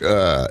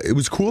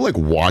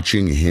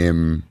watching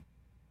him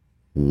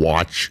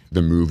watch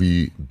the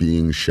movie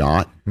being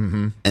shot,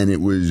 and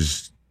it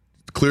was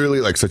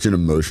clearly like such an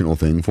emotional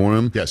thing for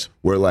him. Yes,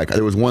 where like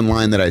there was one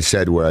line that I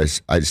said where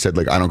I said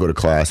like I don't go to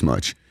class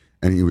much,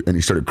 and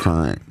he started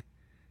crying.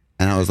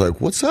 And I was like,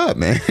 what's up,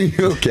 man? Are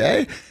you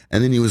okay?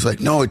 And then he was like,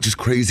 no, it's just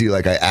crazy.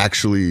 Like I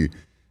actually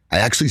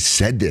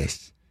said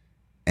this.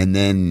 And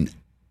then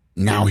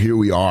now here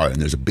we are,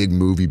 and there's a big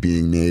movie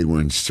being made.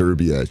 We're in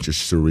Serbia. It's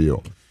just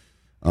surreal.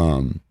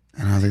 And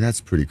I was like, that's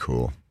pretty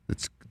cool.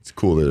 It's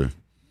cool to,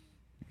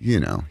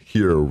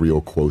 hear a real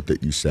quote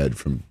that you said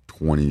from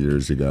 20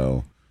 years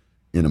ago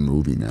in a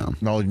movie now.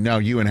 Now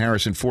you and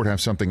Harrison Ford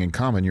have something in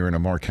common. You're in a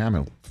Mark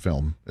Hamill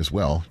film as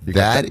well.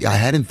 I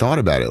hadn't thought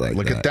about it like that.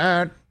 Look at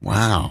that.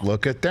 Wow.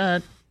 Look at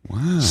that.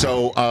 Wow.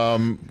 So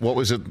what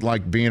was it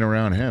like being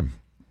around him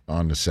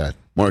on the set?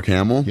 Mark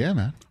Hamill? Yeah,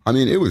 man. I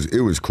mean, it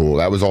was cool.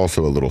 That was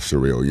also a little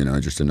surreal,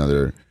 just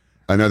another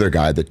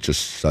guy that's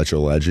just such a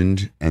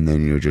legend, and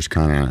then you're just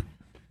kind of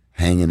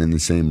hanging in the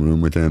same room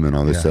with him, and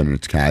all of a sudden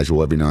it's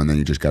casual. Every now and then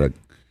you just got to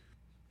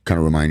kind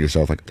of remind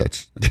yourself, like,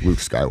 that's Luke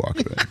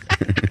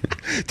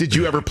Skywalker. Did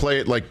you ever play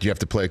it like, do you have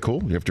to play it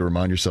cool? You have to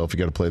remind yourself you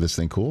got to play this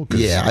thing cool?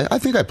 Yeah, I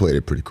think I played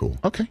it pretty cool.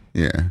 Okay.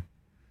 Yeah.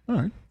 All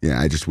right. Yeah,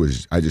 I just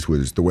was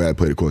the way I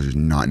played it cool was just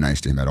not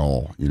nice to him at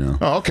all,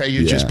 Oh, okay.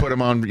 You just put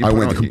him on. I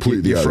went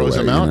completely you froze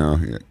way, him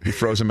out? You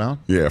froze him out?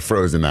 Yeah,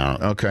 froze him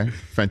out. Okay.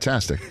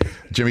 Fantastic.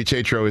 Jimmy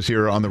Tatro is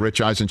here on the Rich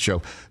Eisen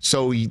Show.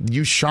 So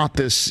you shot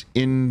this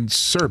in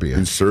Serbia?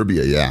 In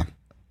Serbia, yeah.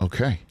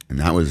 Okay. And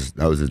that was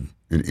an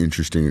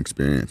interesting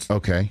experience.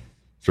 Okay.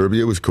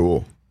 Serbia was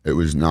cool. It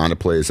was not a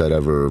place I'd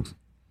ever,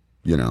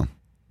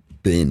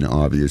 been,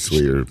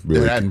 obviously. Or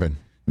really. It hadn't been?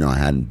 No, I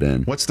hadn't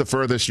been. What's the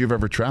furthest you've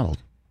ever traveled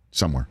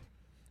somewhere?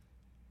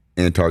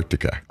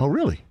 Antarctica. Oh,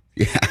 really?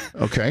 Yeah.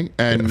 Okay.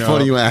 And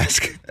funny you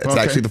ask. It's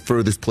actually the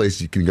furthest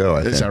place you can go,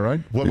 I think. Is that right?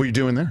 What were you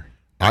doing there?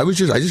 I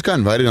just got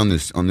invited on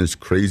this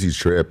crazy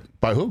trip.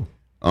 By who?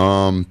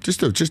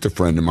 Just a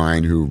friend of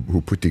mine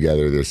who put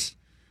together this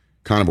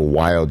kind of a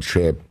wild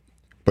trip,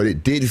 but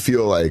it did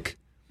feel like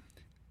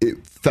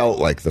it felt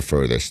like the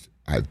furthest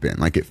I've been.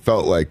 Like it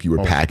felt like you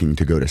were packing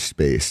to go to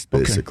space,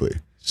 basically. Okay.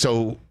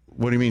 So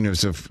what do you mean? It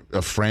was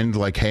a friend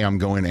like, hey, I'm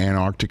going to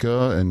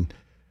Antarctica, and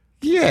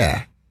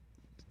yeah,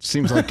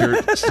 seems like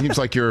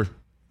you're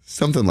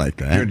something like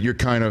that. You're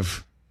kind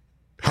of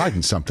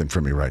hiding something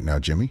from me right now,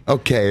 Jimmy.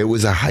 Okay, it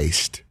was a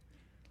heist.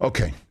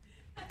 Okay.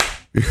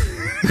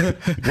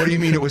 What do you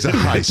mean it was a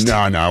heist?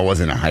 No, it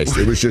wasn't a heist.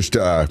 It was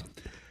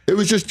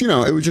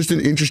just an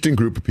interesting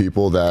group of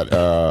people that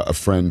a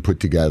friend put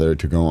together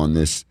to go on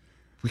this.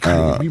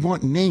 We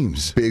want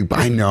names. Big,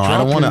 I know. I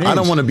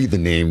don't want to be the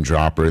name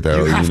dropper,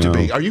 though. You have to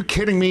be. Are you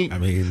kidding me? I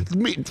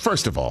mean,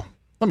 first of all,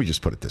 let me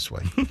just put it this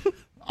way: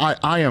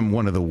 I am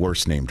one of the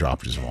worst name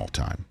droppers of all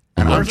time,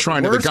 and I'm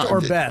trying to. Worst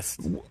or best?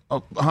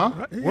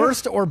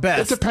 Worst or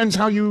best? It depends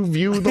how you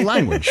view the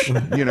language.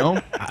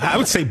 I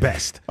would say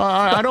best.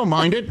 I don't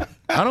mind it.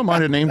 I don't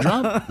mind a name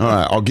drop. All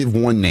right, I'll give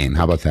one name.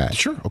 How about that?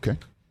 Sure. Okay.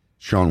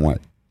 Shaun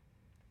White.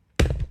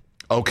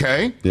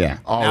 Okay. Yeah.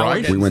 All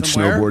right. We went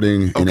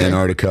snowboarding in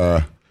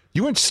Antarctica.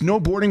 You went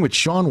snowboarding with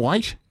Shaun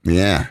White?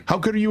 Yeah. How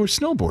good are you at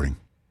snowboarding?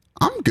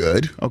 I'm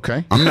good.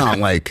 Okay. I'm not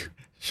like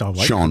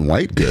Shaun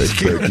White good,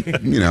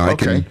 but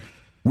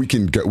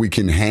we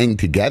can hang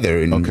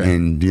together and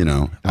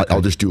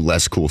I'll just do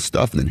less cool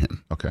stuff than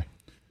him. Okay.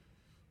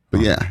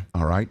 But yeah.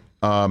 All right.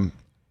 I'm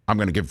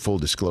going to give full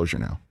disclosure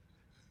now.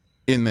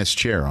 In this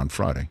chair on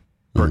Friday,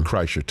 Bert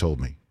Kreischer told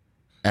me,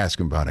 ask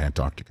him about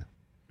Antarctica.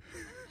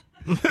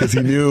 Because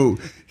he knew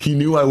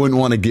I wouldn't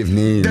want to give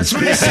names. That's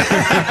what he said.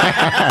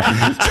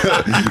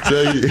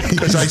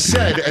 Because I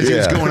said as he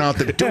was going out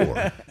the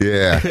door.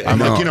 Yeah. I'm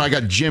like, I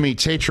got Jimmy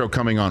Tatro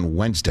coming on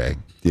Wednesday.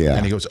 Yeah.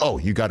 And he goes, oh,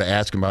 you got to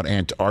ask him about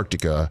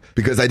Antarctica.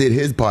 Because I did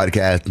his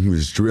podcast and he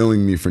was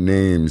drilling me for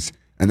names.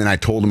 And then I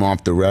told him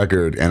off the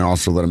record and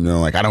also let him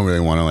know, I don't really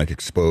want to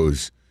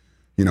expose,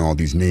 all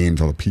these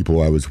names, all the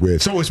people I was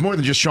with. So it was more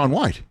than just Shaun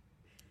White.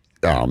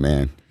 Oh,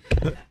 man.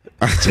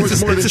 So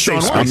it's more than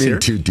Shaun White. I'm in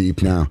too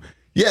deep now.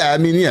 Yeah,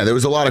 there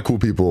was a lot of cool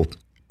people,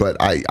 but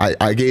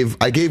I gave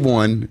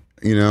one,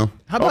 How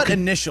about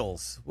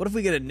initials? What if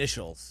we get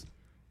initials?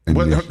 How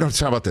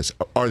about this?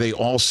 Are they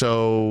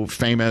also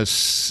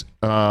famous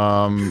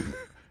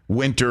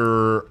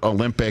Winter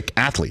Olympic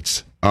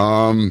athletes?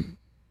 Nah.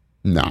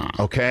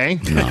 Okay.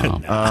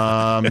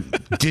 No.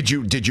 Did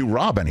you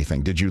rob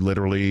anything?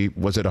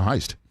 Was it a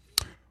heist?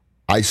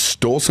 I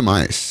stole some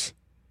ice.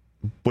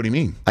 What do you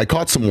mean? I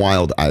caught some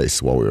wild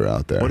ice while we were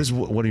out there. What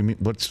do you mean?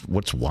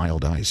 What's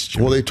wild ice,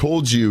 Jimmy? Well, they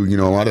told you,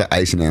 a lot of the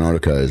ice in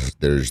Antarctica is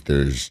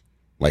there's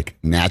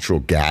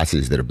natural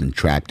gases that have been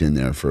trapped in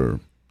there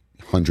for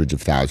hundreds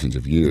of thousands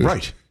of years.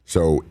 Right.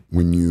 So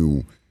when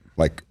you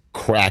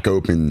crack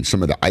open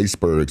some of the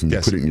icebergs and you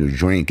put it in your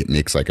drink, it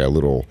makes a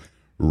little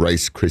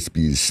Rice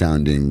Krispies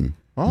sounding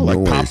noise.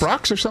 Like Pop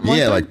Rocks or something like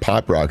that? Yeah, like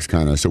Pop Rocks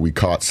kind of. So we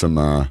caught some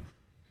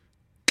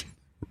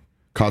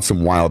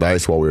wild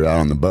ice while we were out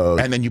on the boat.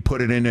 And then you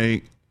put it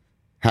in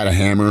had a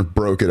hammer,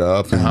 broke it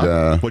up,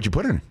 and what'd you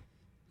put in it?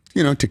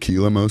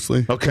 Tequila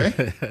mostly.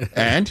 Okay.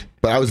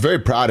 But I was very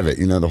proud of it.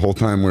 The whole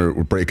time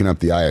we're breaking up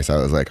the ice, I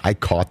was like, I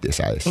caught this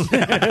ice.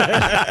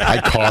 I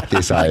caught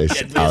this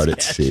ice out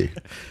at sea.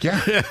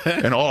 Yeah.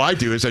 And all I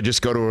do is I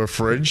just go to a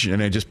fridge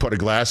and I just put a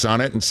glass on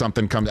it and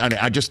something comes.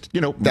 I just,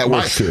 that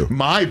works too.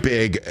 My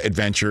big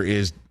adventure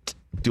is,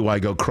 do I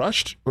go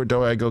crushed or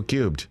do I go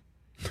cubed?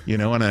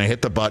 And then I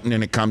hit the button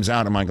and it comes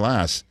out of my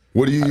glass.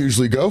 What do you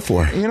usually go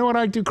for? You know what?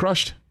 I do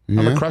crushed.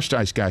 I'm a crushed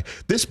ice guy.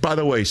 This, by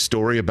the way,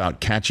 story about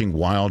catching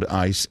wild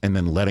ice and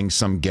then letting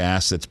some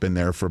gas that's been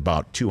there for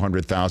about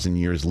 200,000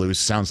 years loose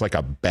sounds like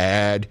a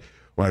bad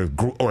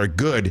or a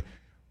good,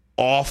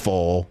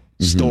 awful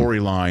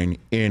storyline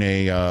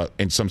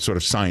in some sort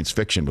of science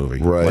fiction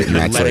movie. Right.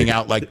 You're letting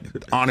out,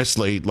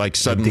 honestly,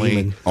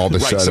 suddenly. All of a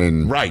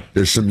sudden, right.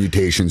 There's some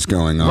mutations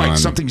going on. Right.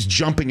 Something's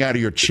jumping out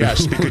of your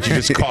chest because you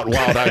just caught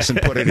wild ice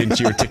and put it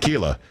into your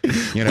tequila.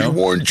 We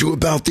warned you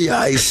about the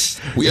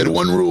ice. We had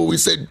one rule. We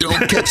said,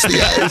 don't catch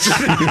the ice.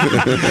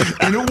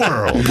 In a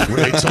world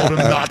where they told him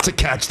not to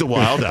catch the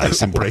wild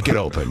ice and break it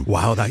open.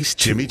 Wild ice.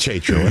 Jimmy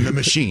Tatro and the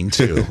machine,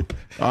 too.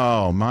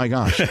 Oh, my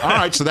gosh. All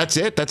right. So that's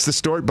it. That's the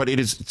story. But it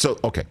is. So,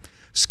 okay.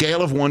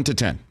 Scale of 1 to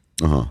 10.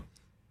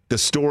 The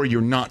story you're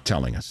not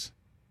telling us.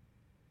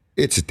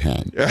 It's a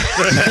 10.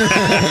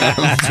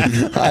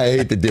 I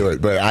hate to do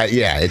it, but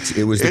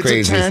it was the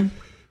craziest. It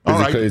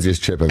was the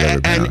craziest trip I've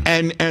ever been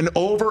on. And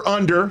over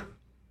under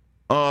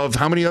of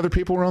how many other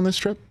people were on this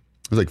trip?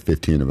 It was like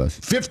 15 of us.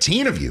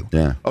 15 of you?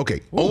 Yeah. Okay.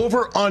 Ooh.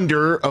 Over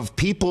under of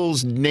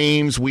people's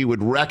names we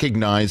would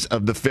recognize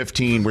of the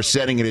 15. We're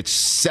setting it at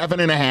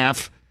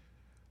 7.5.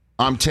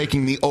 I'm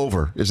taking the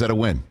over. Is that a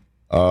win?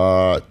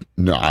 No,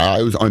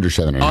 I was under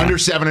 7.5. Under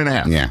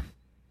 7.5. Yeah.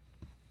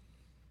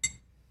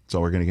 That's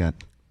all we're going to get.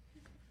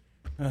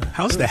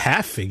 How's the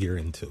half figure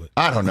into it?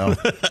 I don't know.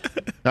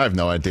 I have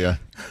no idea.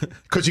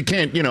 Because you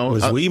can't,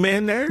 Was Wee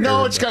Man there?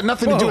 No, it's got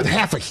nothing to do with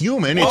half a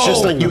human. It's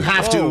just that you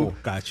have to.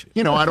 Gotcha.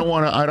 I don't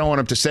want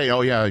him to say, "Oh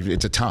yeah,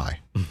 it's a tie."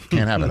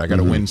 Can't have it. I got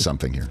to win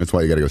something here. That's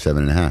why you got to go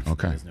 7.5.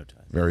 Okay.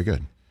 Very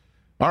good.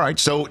 All right.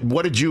 So,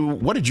 what did you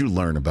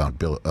learn about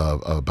Bert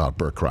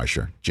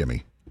Kreischer,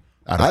 Jimmy?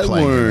 Out of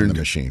playing in the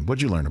machine. What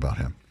did you learn about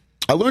him?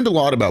 I learned a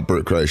lot about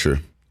Bert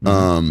Kreischer.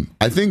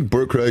 I think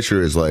Bert Kreischer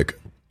is like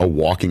a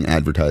walking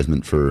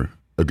advertisement for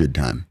a good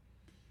time.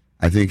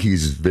 I think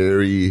he's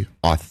very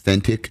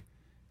authentic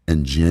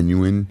and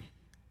genuine.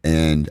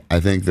 And I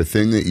think the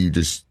thing that you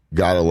just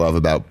got to love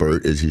about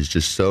Bert is he's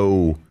just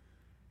so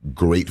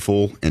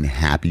grateful and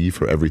happy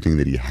for everything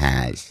that he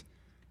has.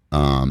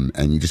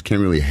 And you just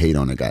can't really hate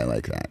on a guy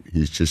like that.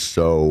 He's just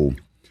so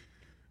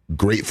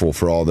grateful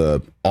for all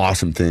the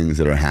awesome things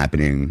that are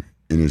happening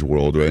in his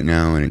world right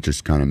now, and it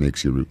just kind of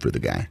makes you root for the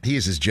guy. He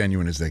is as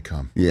genuine as they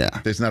come.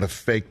 Yeah. There's not a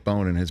fake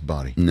bone in his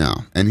body. No.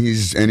 And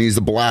he's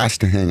a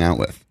blast to hang out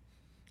with.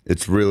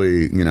 It's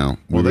really,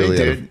 Well, they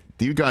did.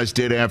 You guys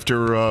did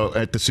after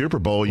at the Super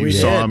Bowl. You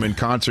saw him in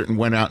concert and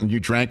went out and you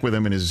drank with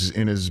him in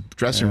his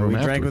dressing room. We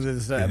drank with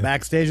his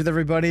backstage with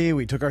everybody.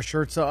 We took our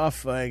shirts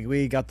off.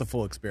 We got the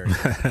full experience.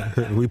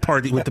 We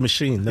partied with the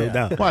machine, no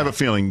doubt. Well, I have a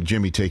feeling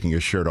Jimmy taking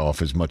his shirt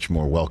off is much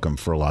more welcome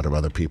for a lot of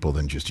other people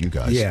than just you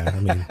guys. Yeah, I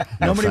mean,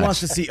 nobody wants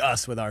to see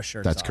us with our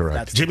shirts. That's off. correct.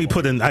 That's Jimmy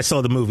put in. I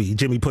saw the movie.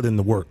 Jimmy put in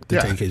the work to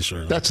take his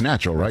shirt off. That's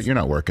natural, right? You're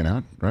not working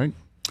out, right?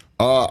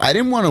 I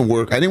didn't want to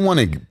work. I didn't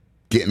want to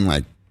get in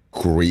like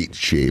great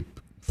shape.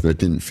 That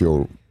didn't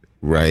feel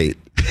right.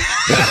 I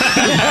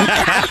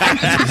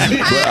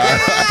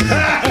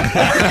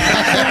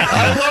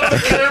love the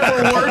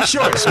careful word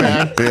choice,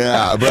 man.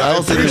 Yeah, but I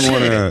also didn't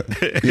want to,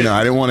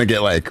 I didn't want to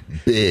get like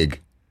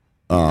big.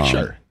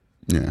 Sure.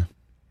 Yeah.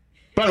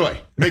 By the way,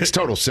 makes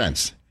total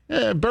sense.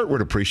 Bert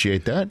would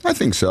appreciate that. I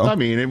think so. I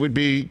mean, it would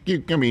be,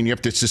 you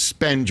have to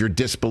suspend your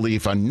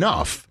disbelief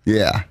enough.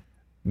 Yeah.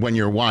 When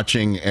you're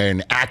watching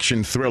an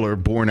action thriller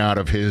born out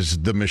of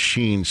The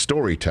Machine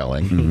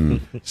storytelling.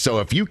 So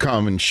if you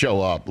come and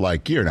show up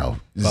like,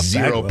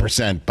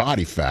 0%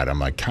 body fat, I'm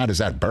like, how does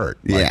that Bert?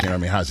 Like,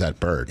 how's that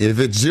Bert? If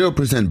it's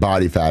 0%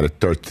 body fat, it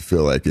starts to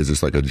feel like, is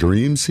this like a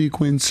dream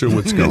sequence or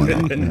what's going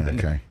on?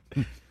 Okay.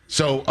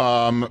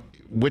 So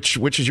which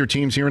is your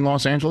teams here in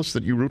Los Angeles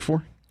that you root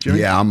for,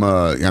 Jimmy? Yeah,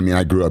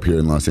 I grew up here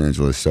in Los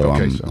Angeles, so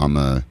I'm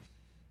a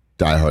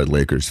diehard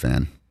Lakers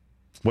fan.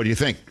 What do you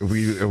think?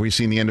 Have we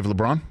seen the end of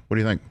LeBron? What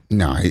do you think?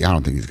 No, I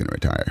don't think he's going to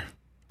retire.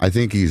 I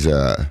think he's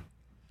I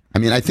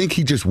think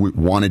he just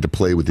wanted to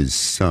play with his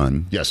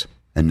son. Yes.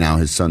 And now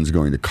his son's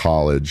going to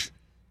college,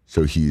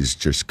 so he's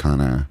just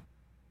kind of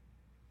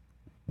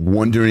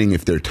wondering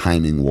if their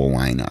timing will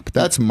line up.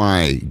 That's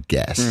my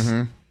guess.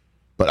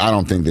 But I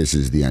don't think this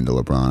is the end of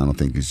LeBron. I don't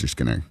think he's just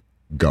going to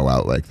go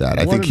out like that.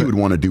 I think he would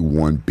want to do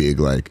one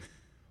big, like,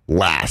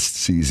 last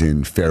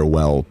season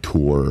farewell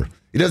tour.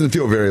 He doesn't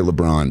feel very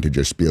LeBron to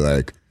just be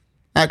like,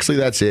 actually,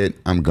 that's it.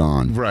 I'm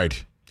gone.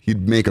 Right.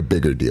 He'd make a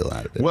bigger deal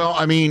out of it. Well,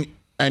 I mean,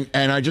 and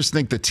I just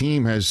think the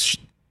team has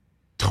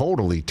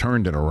totally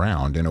turned it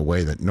around in a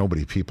way that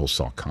people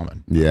saw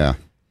coming. Yeah.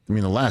 I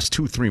mean, the last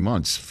 2-3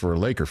 months for a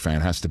Laker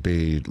fan has to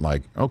be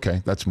like,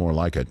 okay, that's more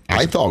like it.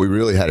 I thought we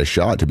really had a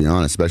shot, to be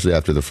honest, especially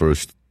after the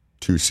first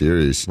 2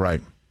 series.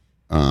 Right.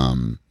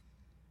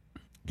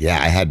 Yeah,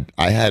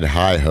 I had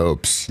high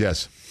hopes.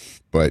 Yes.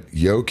 But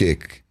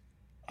Jokic,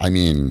 I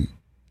mean,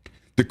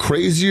 the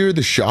crazier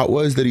the shot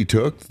was that he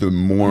took, the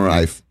more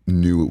I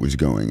knew it was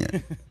going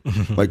in.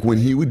 Like when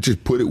he would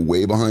just put it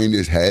way behind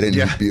his head and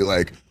he'd be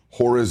like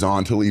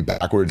horizontally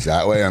backwards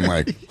that way, I'm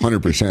like,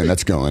 100%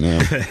 that's going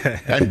in.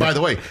 And by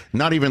the way,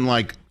 not even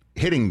like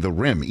hitting the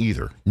rim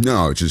either.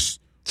 No, it's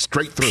just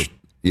straight through.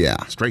 Yeah.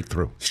 Straight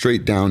through.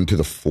 Straight down to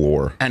the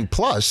floor. And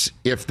plus,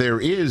 if there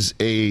is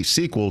a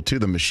sequel to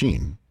The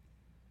Machine,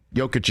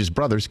 Jokic's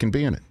brothers can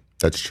be in it.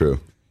 That's true.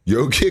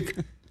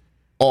 Jokic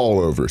all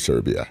over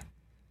Serbia.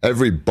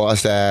 Every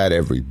bus ad,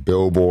 every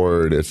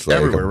billboard, it's like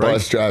everywhere, a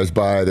bus drives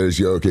by, there's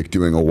Jokic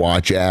doing a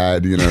watch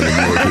ad, the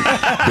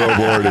Jokic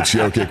billboard, it's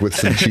Jokic with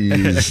some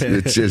cheese.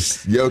 It's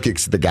just,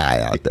 Jokic's the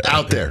guy out there.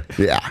 Out there.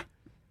 Yeah.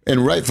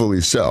 And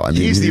rightfully so. I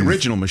mean, he's the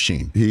original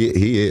Machine.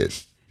 He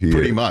is.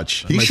 Pretty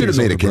much. He should have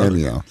made a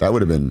cameo. Brother. That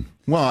would have been.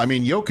 Well, I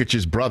mean,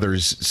 Jokic's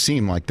brothers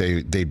seem like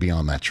they'd be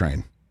on that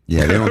train.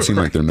 Yeah, they don't seem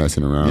like they're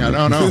messing around.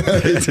 Yeah, no.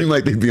 They seem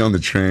like they'd be on the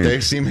train.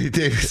 They seem like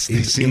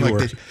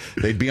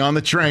they'd be on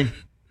the train.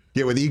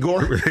 Yeah, with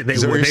Igor.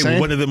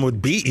 One of them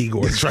would be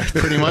Igor. That's right,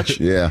 pretty much.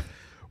 Yeah.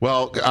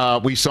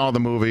 Well, we saw the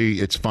movie.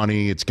 It's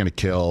funny. It's going to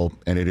kill,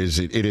 and it is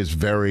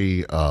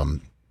very,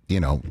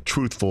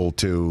 truthful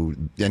to.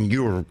 And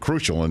you were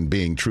crucial in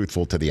being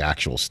truthful to the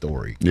actual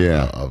story.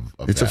 Yeah, of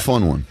it's that. A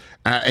fun one.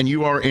 And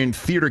you are in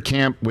theater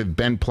camp with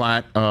Ben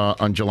Platt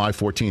on July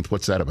 14th.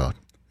 What's that about?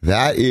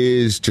 That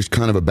is just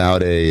kind of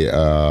about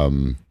a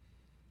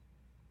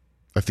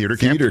A theater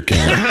camp? Theater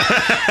camp.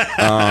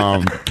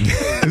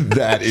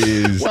 That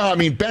is... Well, I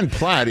mean, Ben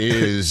Platt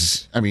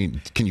is... I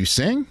mean, can you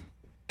sing?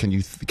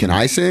 Can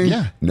I sing?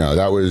 Yeah. No,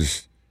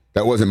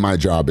 that wasn't my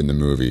job in the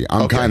movie.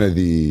 I'm kind of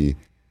the...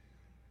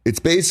 It's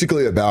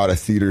basically about a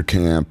theater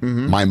camp.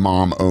 Mm-hmm. My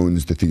mom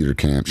owns the theater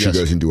camp. She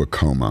goes into a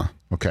coma.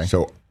 Okay.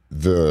 So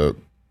the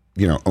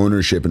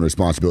ownership and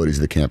responsibilities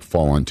of the camp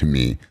fall onto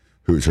me,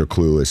 who's her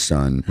clueless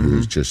son,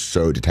 who's just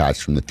so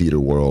detached from the theater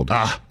world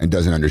and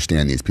doesn't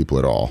understand these people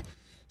at all.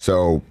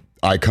 So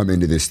I come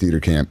into this theater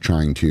camp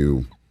trying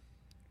to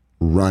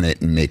run it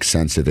and make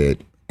sense of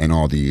it, and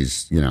all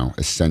these,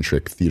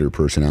 eccentric theater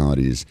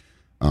personalities.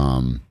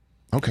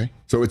 Okay.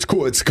 So it's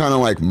cool. It's kind of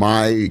like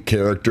my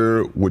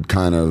character would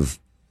kind of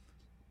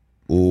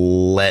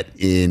let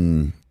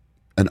in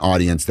an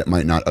audience that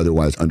might not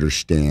otherwise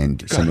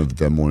understand some of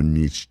the more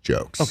niche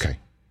jokes. Okay.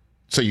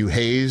 So you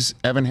haze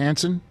Evan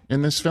Hansen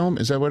in this film?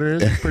 Is that what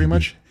it is, pretty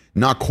much?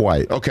 Not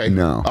quite. Okay.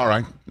 No. All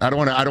right. I don't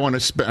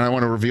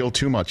want to reveal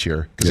too much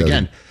here, because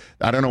again,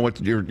 I don't know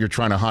what you're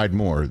trying to hide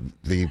more: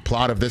 the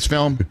plot of this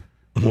film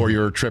or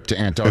your trip to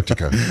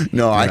Antarctica.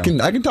 No, I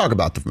can talk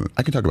about the movie.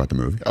 I can talk about the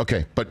movie.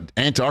 Okay, but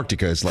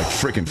Antarctica is like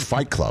freaking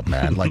Fight Club,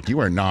 man. Like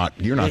you're not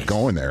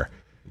going there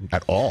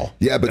at all.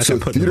 Yeah, but so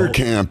theater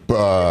camp,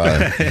 So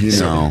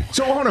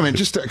hold on a minute,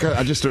 just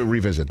to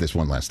revisit this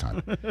one last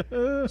time.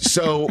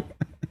 So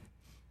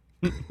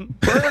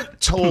Bert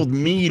told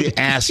me to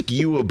ask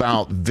you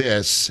about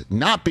this,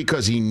 not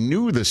because he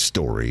knew the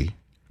story.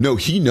 No,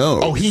 he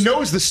knows. Oh, he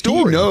knows the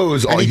story. He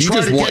knows. And he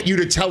tried to get you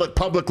to tell it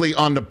publicly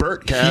on the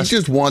Bertcast. He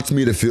just wants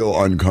me to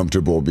feel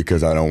uncomfortable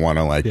because I don't want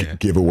to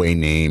give away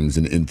names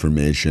and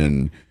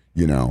information,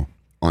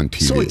 on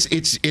TV. So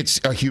it's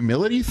a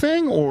humility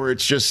thing, or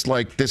it's just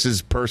like this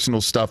is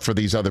personal stuff for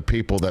these other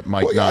people that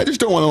might not. I just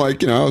don't want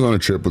to I was on a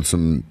trip with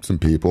some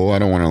people. I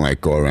don't want to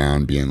go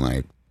around being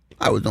like,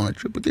 I was on a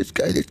trip with this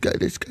guy.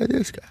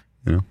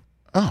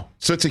 Oh,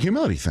 so it's a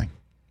humility thing.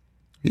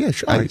 Yeah,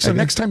 sure. All right, so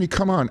next time you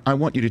come on, I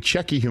want you to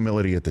check your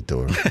humility at the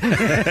door.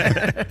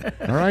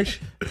 All right?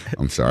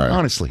 I'm sorry.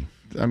 Honestly.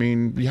 I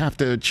mean, you have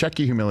to check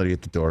your humility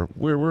at the door.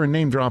 We're a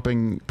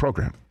name-dropping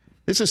program.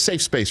 This is a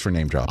safe space for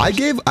name dropping. I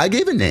gave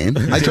a name.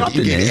 I dropped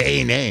a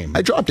name.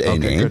 I dropped a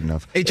name. Good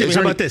enough. Hey, Jimmy,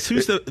 how about this?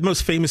 Who's the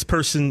most famous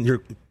person,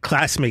 your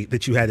classmate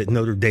that you had at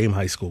Notre Dame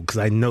High School? Because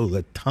I know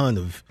a ton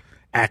of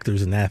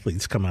actors and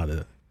athletes come out of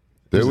it.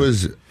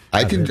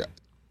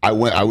 I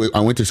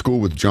went to school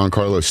with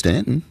Giancarlo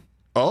Stanton.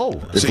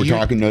 Oh, if we're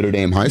talking Notre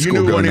Dame High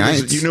School, go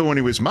Knights. You knew when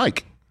he was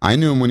Mike. I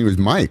knew him when he was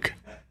Mike.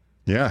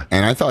 Yeah,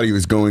 and I thought he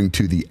was going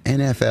to the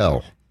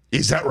NFL.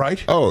 Is that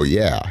right? Oh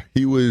yeah,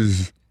 he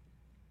was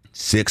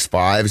 6'5",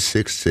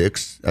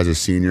 6'6" as a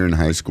senior in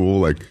high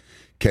school,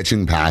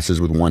 catching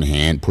passes with one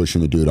hand, pushing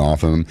the dude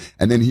off him,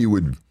 and then he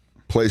would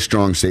play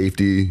strong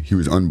safety. He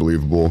was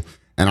unbelievable.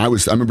 And I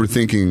remember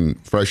thinking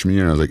freshman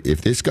year, I was like,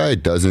 if this guy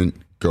doesn't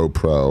go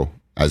pro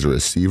as a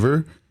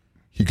receiver,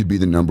 he could be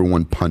the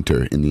 #1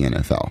 punter in the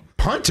NFL.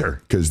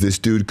 Punter? Because this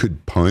dude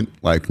could punt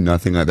like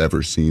nothing I've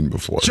ever seen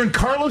before.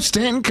 Giancarlo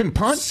Stanton can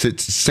punt?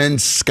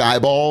 Send sky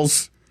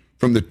balls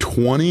from the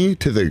 20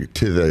 to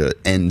the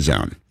end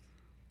zone.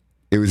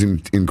 It was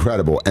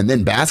incredible. And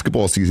then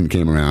basketball season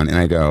came around, and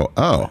I go,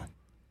 oh,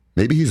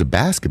 maybe he's a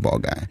basketball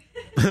guy.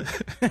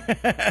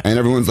 And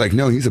everyone's like,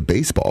 no, he's a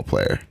baseball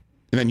player.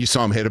 And then you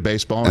saw him hit a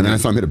baseball? And then I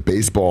saw him hit a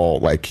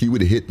baseball. He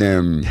would hit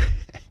them.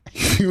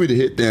 He would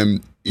hit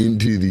them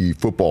into the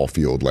football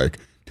field,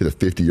 to the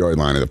 50-yard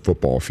line of the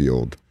football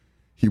field.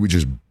 He would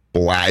just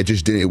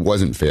it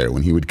wasn't fair.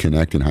 When he would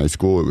connect in high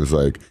school, it was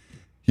like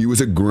he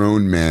was a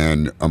grown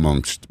man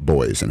amongst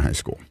boys in high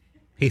school.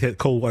 He hit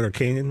Coldwater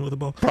Canyon with a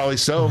ball? Probably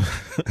so.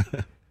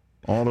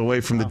 All the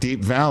way from the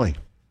Deep Valley.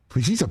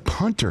 He's a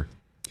punter.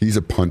 He's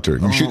a punter.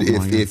 You should,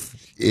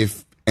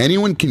 if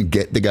anyone can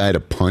get the guy to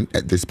punt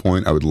at this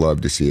point, I would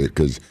love to see it,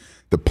 because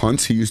the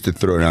punts he used to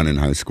throw down in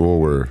high school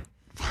were...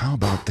 How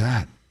about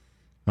that?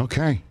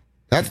 Okay.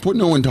 That's what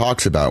no one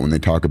talks about when they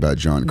talk about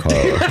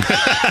Giancarlo.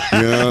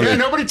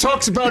 Nobody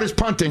talks about his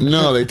punting.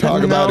 No, they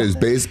talk about his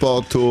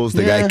baseball tools.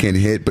 The guy can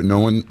hit, but no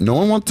one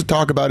wants to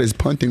talk about his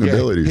punting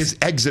abilities. His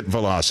exit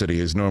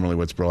velocity is normally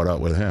what's brought up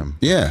with him.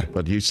 Yeah.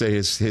 But you say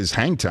his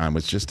hang time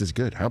was just as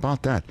good. How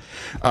about that?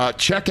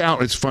 Check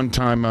out, it's fun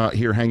time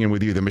here hanging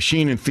with you. The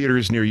Machine in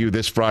theaters near you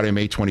this Friday,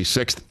 May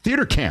 26th.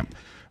 Theater Camp.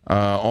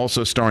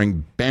 Also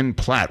starring Ben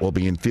Platt, will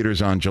be in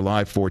theaters on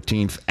July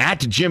 14th. At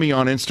Jimmy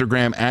on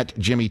Instagram, at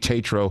Jimmy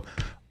Tatro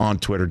on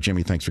Twitter.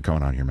 Jimmy, thanks for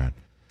coming on here, man.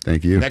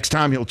 Thank you. Next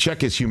time, he'll check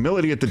his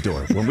humility at the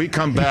door. When we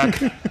come back,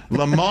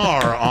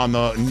 Lamar on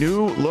the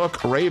new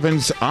look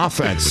Ravens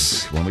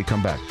offense. When we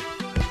come back.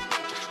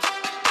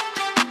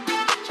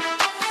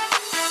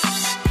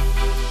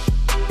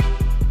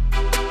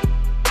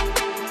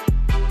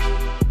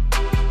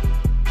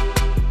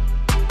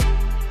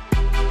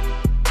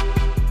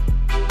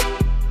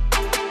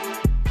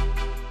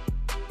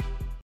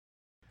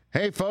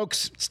 Hey,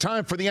 folks, it's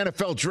time for the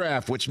NFL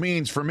draft, which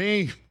means for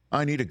me,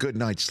 I need a good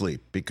night's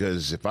sleep,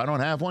 because if I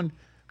don't have one,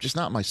 I'm just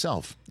not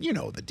myself. You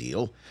know the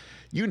deal.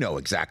 You know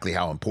exactly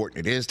how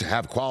important it is to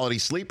have quality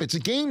sleep. It's a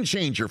game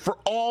changer for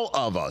all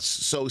of us.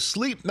 So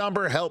Sleep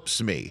Number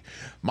helps me.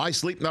 My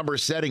Sleep Number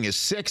setting is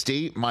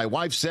 60. My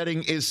wife's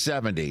setting is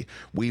 70.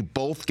 We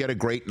both get a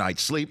great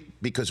night's sleep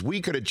because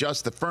we could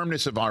adjust the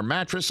firmness of our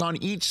mattress on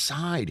each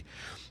side.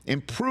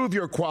 Improve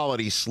your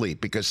quality sleep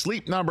because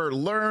Sleep Number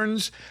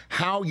learns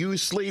how you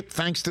sleep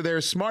thanks to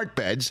their smart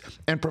beds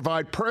and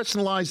provide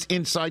personalized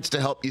insights to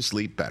help you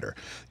sleep better.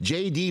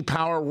 J.D.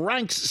 Power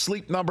ranks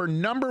Sleep Number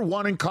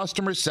 #1 in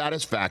customer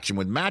satisfaction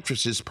with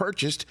mattresses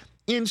purchased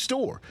in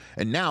store.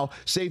 And now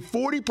save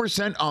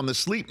 40% on the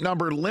Sleep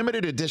Number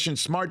limited edition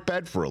smart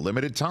bed for a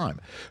limited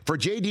time. For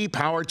J.D.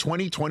 Power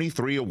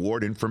 2023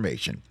 award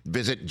information,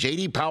 visit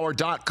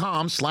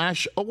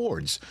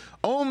jdpower.com/awards.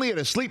 Only at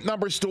a Sleep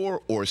Number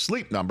store or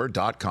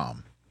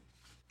sleepnumber.com.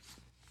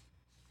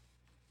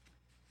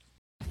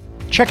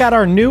 Check out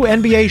our new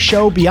NBA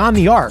show, Beyond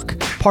the Arc,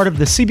 part of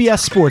the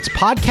CBS Sports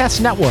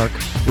Podcast Network,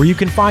 where you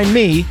can find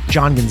me,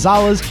 John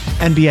Gonzalez,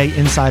 NBA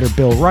insider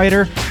Bill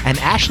Ryder, and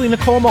Ashley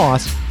Nicole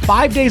Moss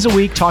 5 days a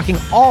week talking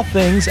all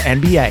things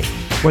NBA.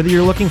 Whether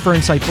you're looking for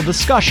insightful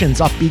discussions,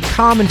 upbeat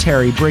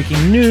commentary,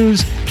 breaking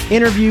news,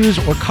 interviews,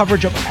 or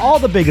coverage of all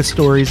the biggest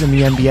stories in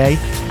the NBA,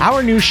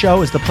 our new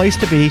show is the place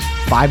to be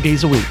 5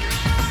 days a week.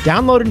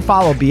 Download and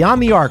follow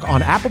Beyond the Arc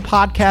on Apple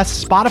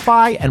Podcasts,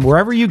 Spotify, and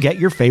wherever you get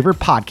your favorite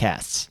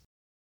podcasts.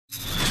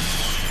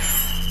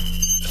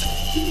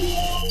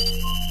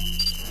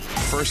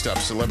 First up,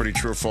 celebrity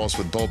true or false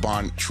with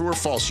Boban. True or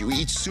false, you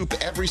eat soup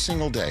every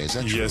single day. Is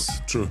that true?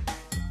 Yes, true.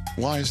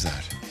 Why is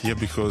that? Yeah,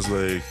 because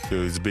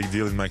it's a big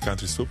deal in my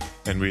country, soup,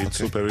 and we eat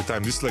soup every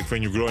time. This is like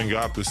when you're growing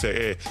up, you say,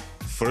 hey,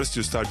 first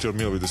you start your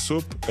meal with the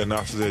soup, and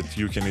after that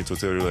you can eat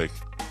whatever you like.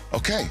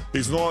 Okay.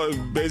 It's not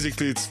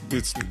basically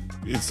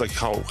it's like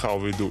how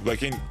we do. Like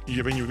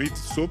when you eat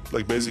soup,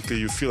 like basically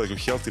you feel like you're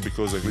healthy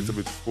because like a little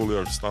bit full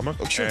your stomach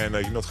and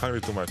like not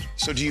hungry too much.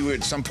 So do you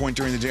at some point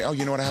during the day, oh,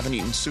 you know what, I haven't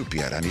eaten soup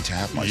yet. I need to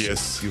have my soup.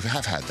 Yes. You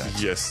have had that?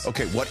 Yes.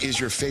 Okay, what is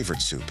your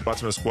favorite soup?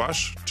 Butternut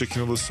squash,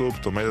 chicken noodle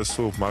soup, tomato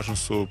soup, mushroom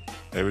soup,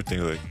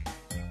 everything like.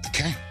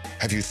 Okay.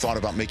 Have you thought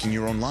about making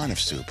your own line of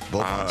soup?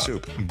 Boban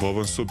soup.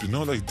 Boban soup. You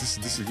know, like this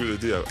is a good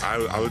idea.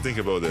 I will think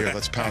about it. Here,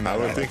 let's pound that out.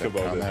 I will think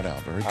about it.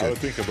 Very good. I will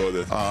think about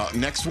it.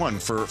 Next one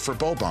for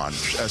Boban.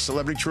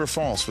 Celebrity true or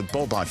false with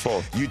Boban.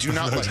 False. You do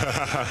not like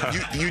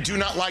you do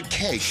not like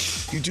cake.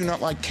 You do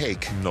not like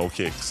cake. No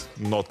cakes.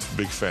 Not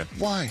big fan.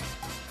 Why?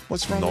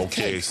 What's wrong with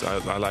cake? Cakes. I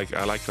like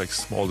like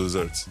small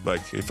desserts.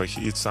 Like if I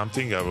eat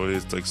something, I will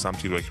eat like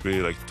something like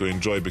really like to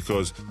enjoy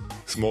because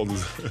small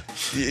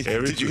desserts.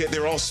 Did you hit?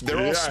 They're all small.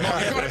 Go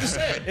ahead and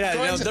say it. Yeah,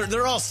 no,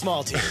 they're all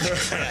small teams.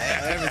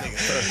 Everything.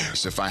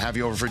 So if I have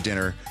you over for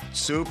dinner,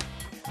 soup,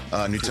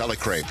 Nutella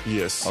crepe.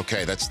 Yes.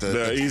 Okay, that's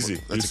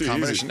easy. That's a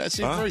combination. That's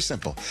very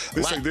simple.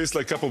 This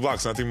like couple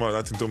bucks, nothing more,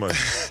 nothing too much.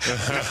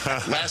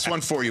 Last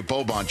one for you,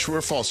 Boban. True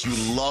or false? You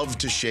love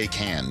to shake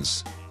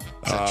hands.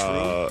 Is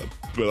that true?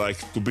 But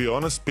like to be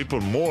honest, people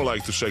more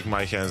like to shake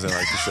my hands than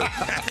like to shake.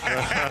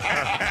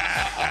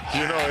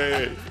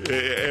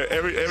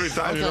 Every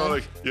time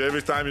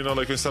every time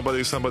like when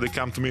somebody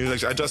come to me,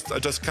 like I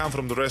just come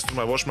from the restroom,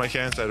 I wash my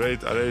hands, I ready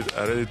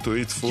to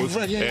eat food,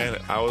 and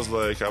I was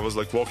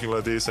like walking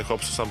like this. I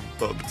hope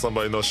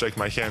somebody not shake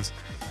my hands,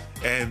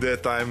 and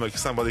that time like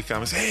somebody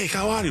comes, hey,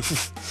 how are you?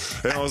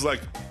 And I was like,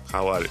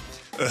 how are you?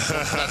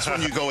 That's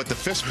when you go with the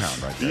fist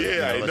pound, right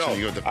there. Yeah, I know.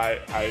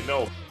 I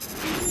know.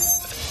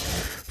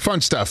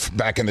 Fun stuff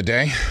back in the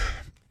day.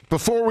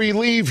 Before we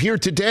leave here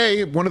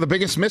today, one of the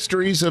biggest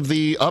mysteries of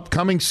the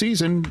upcoming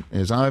season,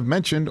 as I've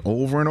mentioned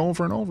over and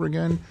over and over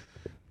again,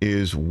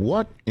 is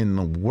what in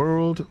the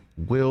world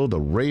will the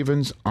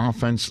Ravens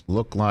offense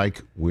look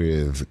like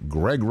with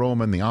Greg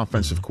Roman, the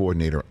offensive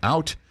coordinator,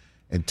 out,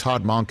 and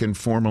Todd Monken,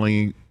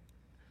 formerly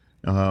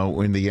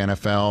in the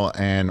NFL,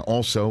 and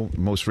also,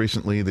 most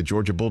recently, the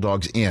Georgia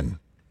Bulldogs in?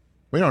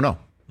 We don't know.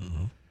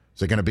 Mm-hmm.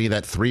 Is it going to be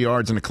that 3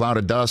 yards in a cloud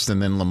of dust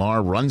and then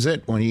Lamar runs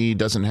it when he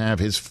doesn't have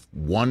his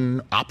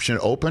one option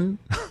open?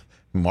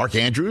 Mark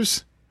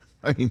Andrews?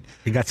 I mean,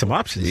 he got some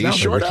options. He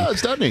sure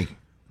does, doesn't he?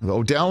 With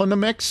Odell in the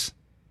mix.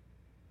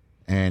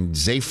 And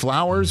Zay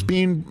Flowers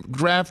being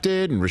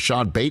drafted and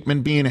Rashad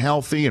Bateman being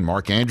healthy and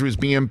Mark Andrews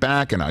being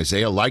back and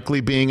Isaiah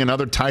Likely being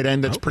another tight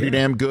end that's pretty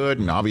damn good.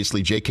 And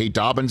obviously J.K.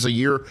 Dobbins a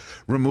year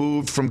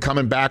removed from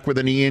coming back with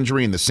a knee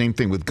injury. And the same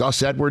thing with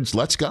Gus Edwards.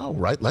 Let's go,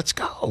 right? Let's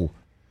go.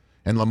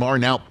 And Lamar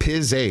now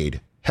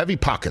piz-aid. Heavy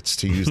pockets,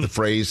 to use the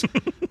phrase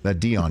that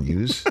Dion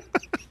used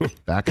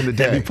back in the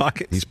day. Heavy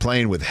pockets. He's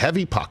playing with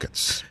heavy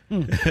pockets.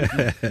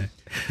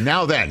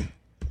 Now then,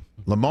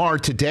 Lamar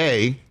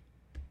today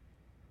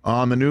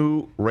on the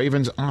new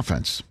Ravens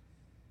offense.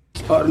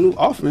 The new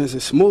offense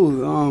is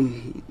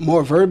smooth,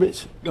 more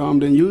verbiage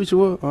than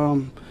usual.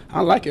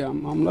 I like it.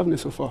 I'm loving it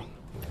so far.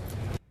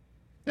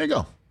 There you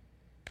go.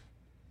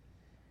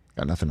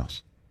 Got nothing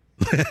else.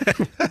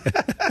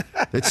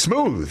 It's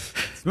smooth.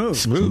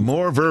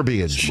 More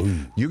verbiage.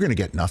 Smooth. You're going to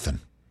get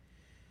nothing.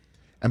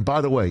 And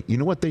by the way, you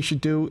know what they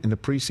should do in the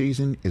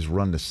preseason is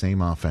run the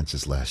same offense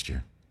as last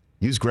year.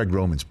 Use Greg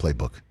Roman's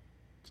playbook.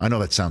 I know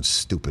that sounds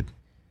stupid.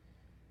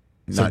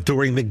 So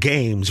during the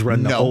games,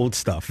 run the old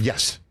stuff.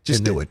 Yes.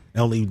 Just do it.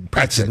 Only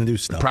practice the new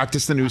stuff.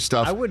 Practice the new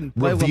stuff. I wouldn't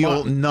play reveal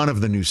Lamar. none of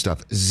the new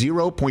stuff.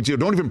 0.0.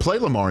 Don't even play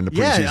Lamar in the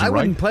preseason, I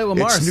wouldn't play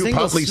Lamar It's a New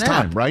single Putley's snap.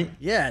 time, right?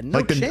 Yeah, no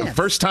like the chance.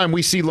 first time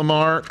we see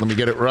Lamar, let me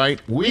get it right.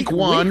 Week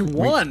one. Week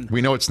one.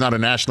 We know it's not a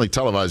nationally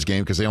televised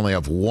game because they only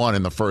have one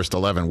in the first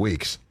 11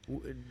 weeks.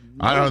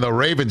 I don't know. The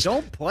Ravens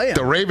don't play him.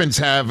 The Ravens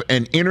have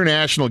an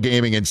international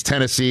game against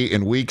Tennessee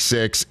in Week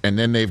 6, and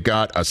then they've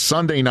got a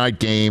Sunday night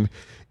game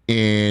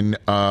in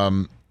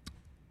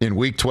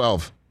Week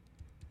 12,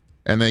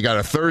 and they got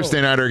a Thursday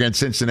nighter against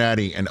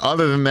Cincinnati. And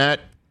other than that,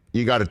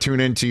 you got to tune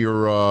into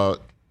your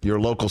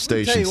local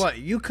stations. Tell you what,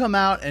 you come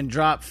out and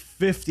drop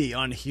 50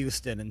 on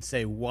Houston and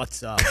say,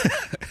 "What's up?"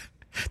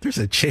 There's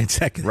a chance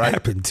that can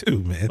happen too,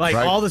 man. Like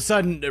all of a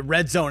sudden, the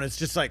red zone, it's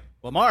just like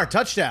Lamar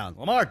touchdown,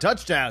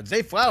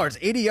 Zay Flowers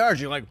 80 yards.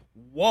 You're like,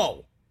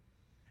 whoa,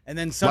 and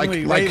then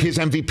suddenly like his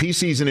MVP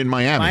season in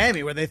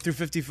Miami, where they threw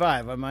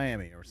 55 on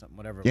Miami or something,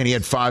 whatever. Yeah, and he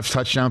had 5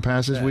 touchdown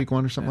passes week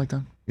 1 or something like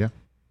that. Yeah.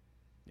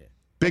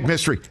 Big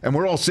mystery, and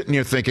we're all sitting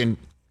here thinking,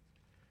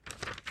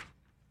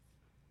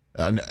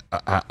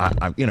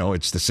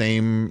 it's the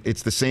same.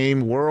 It's the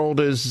same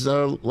world as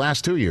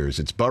last 2 years.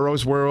 It's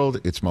Burrow's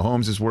world, it's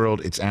Mahomes'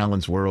 world, it's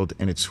Allen's world,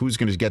 and it's who's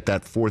going to get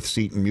that 4th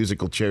seat in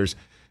musical chairs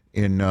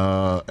in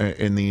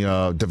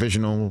the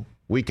divisional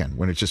weekend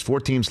when it's just 4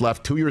 teams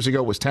left. 2 years ago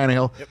it was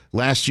Tannehill. Yep.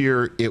 Last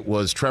year it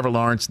was Trevor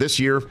Lawrence. This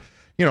year,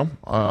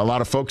 a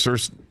lot of folks are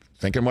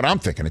thinking what I'm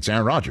thinking. It's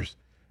Aaron Rodgers.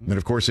 And then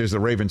of course there's the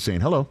Ravens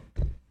saying hello.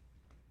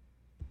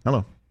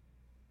 Hello.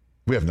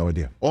 We have no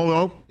idea.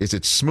 Although, is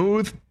it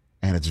smooth?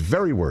 And it's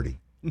very wordy.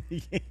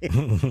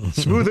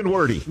 Smooth and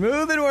wordy.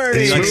 Smooth and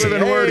wordy. Smooth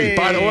and wordy.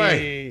 By the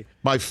way,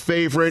 my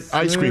favorite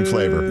ice cream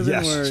flavor.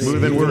 Yes.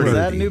 Smooth and wordy. Is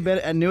that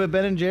new at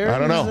Ben & Jerry's? I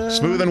don't know.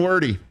 Smooth and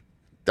wordy.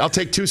 I'll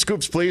take 2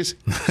 scoops, please.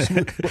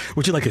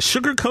 Would you like a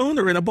sugar cone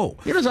or in a bowl?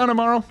 You know who's on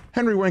tomorrow?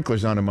 Henry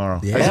Winkler's on tomorrow.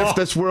 Yeah. As if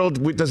this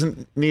world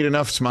doesn't need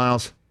enough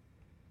smiles.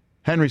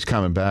 Henry's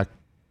coming back.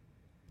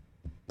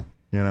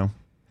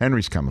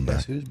 Henry's coming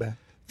back. Who's back?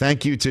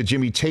 Thank you to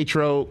Jimmy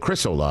Tatro,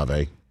 Chris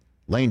Olave,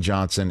 Lane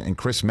Johnson, and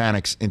Chris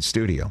Mannix in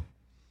studio.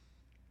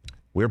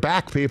 We're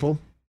back, people.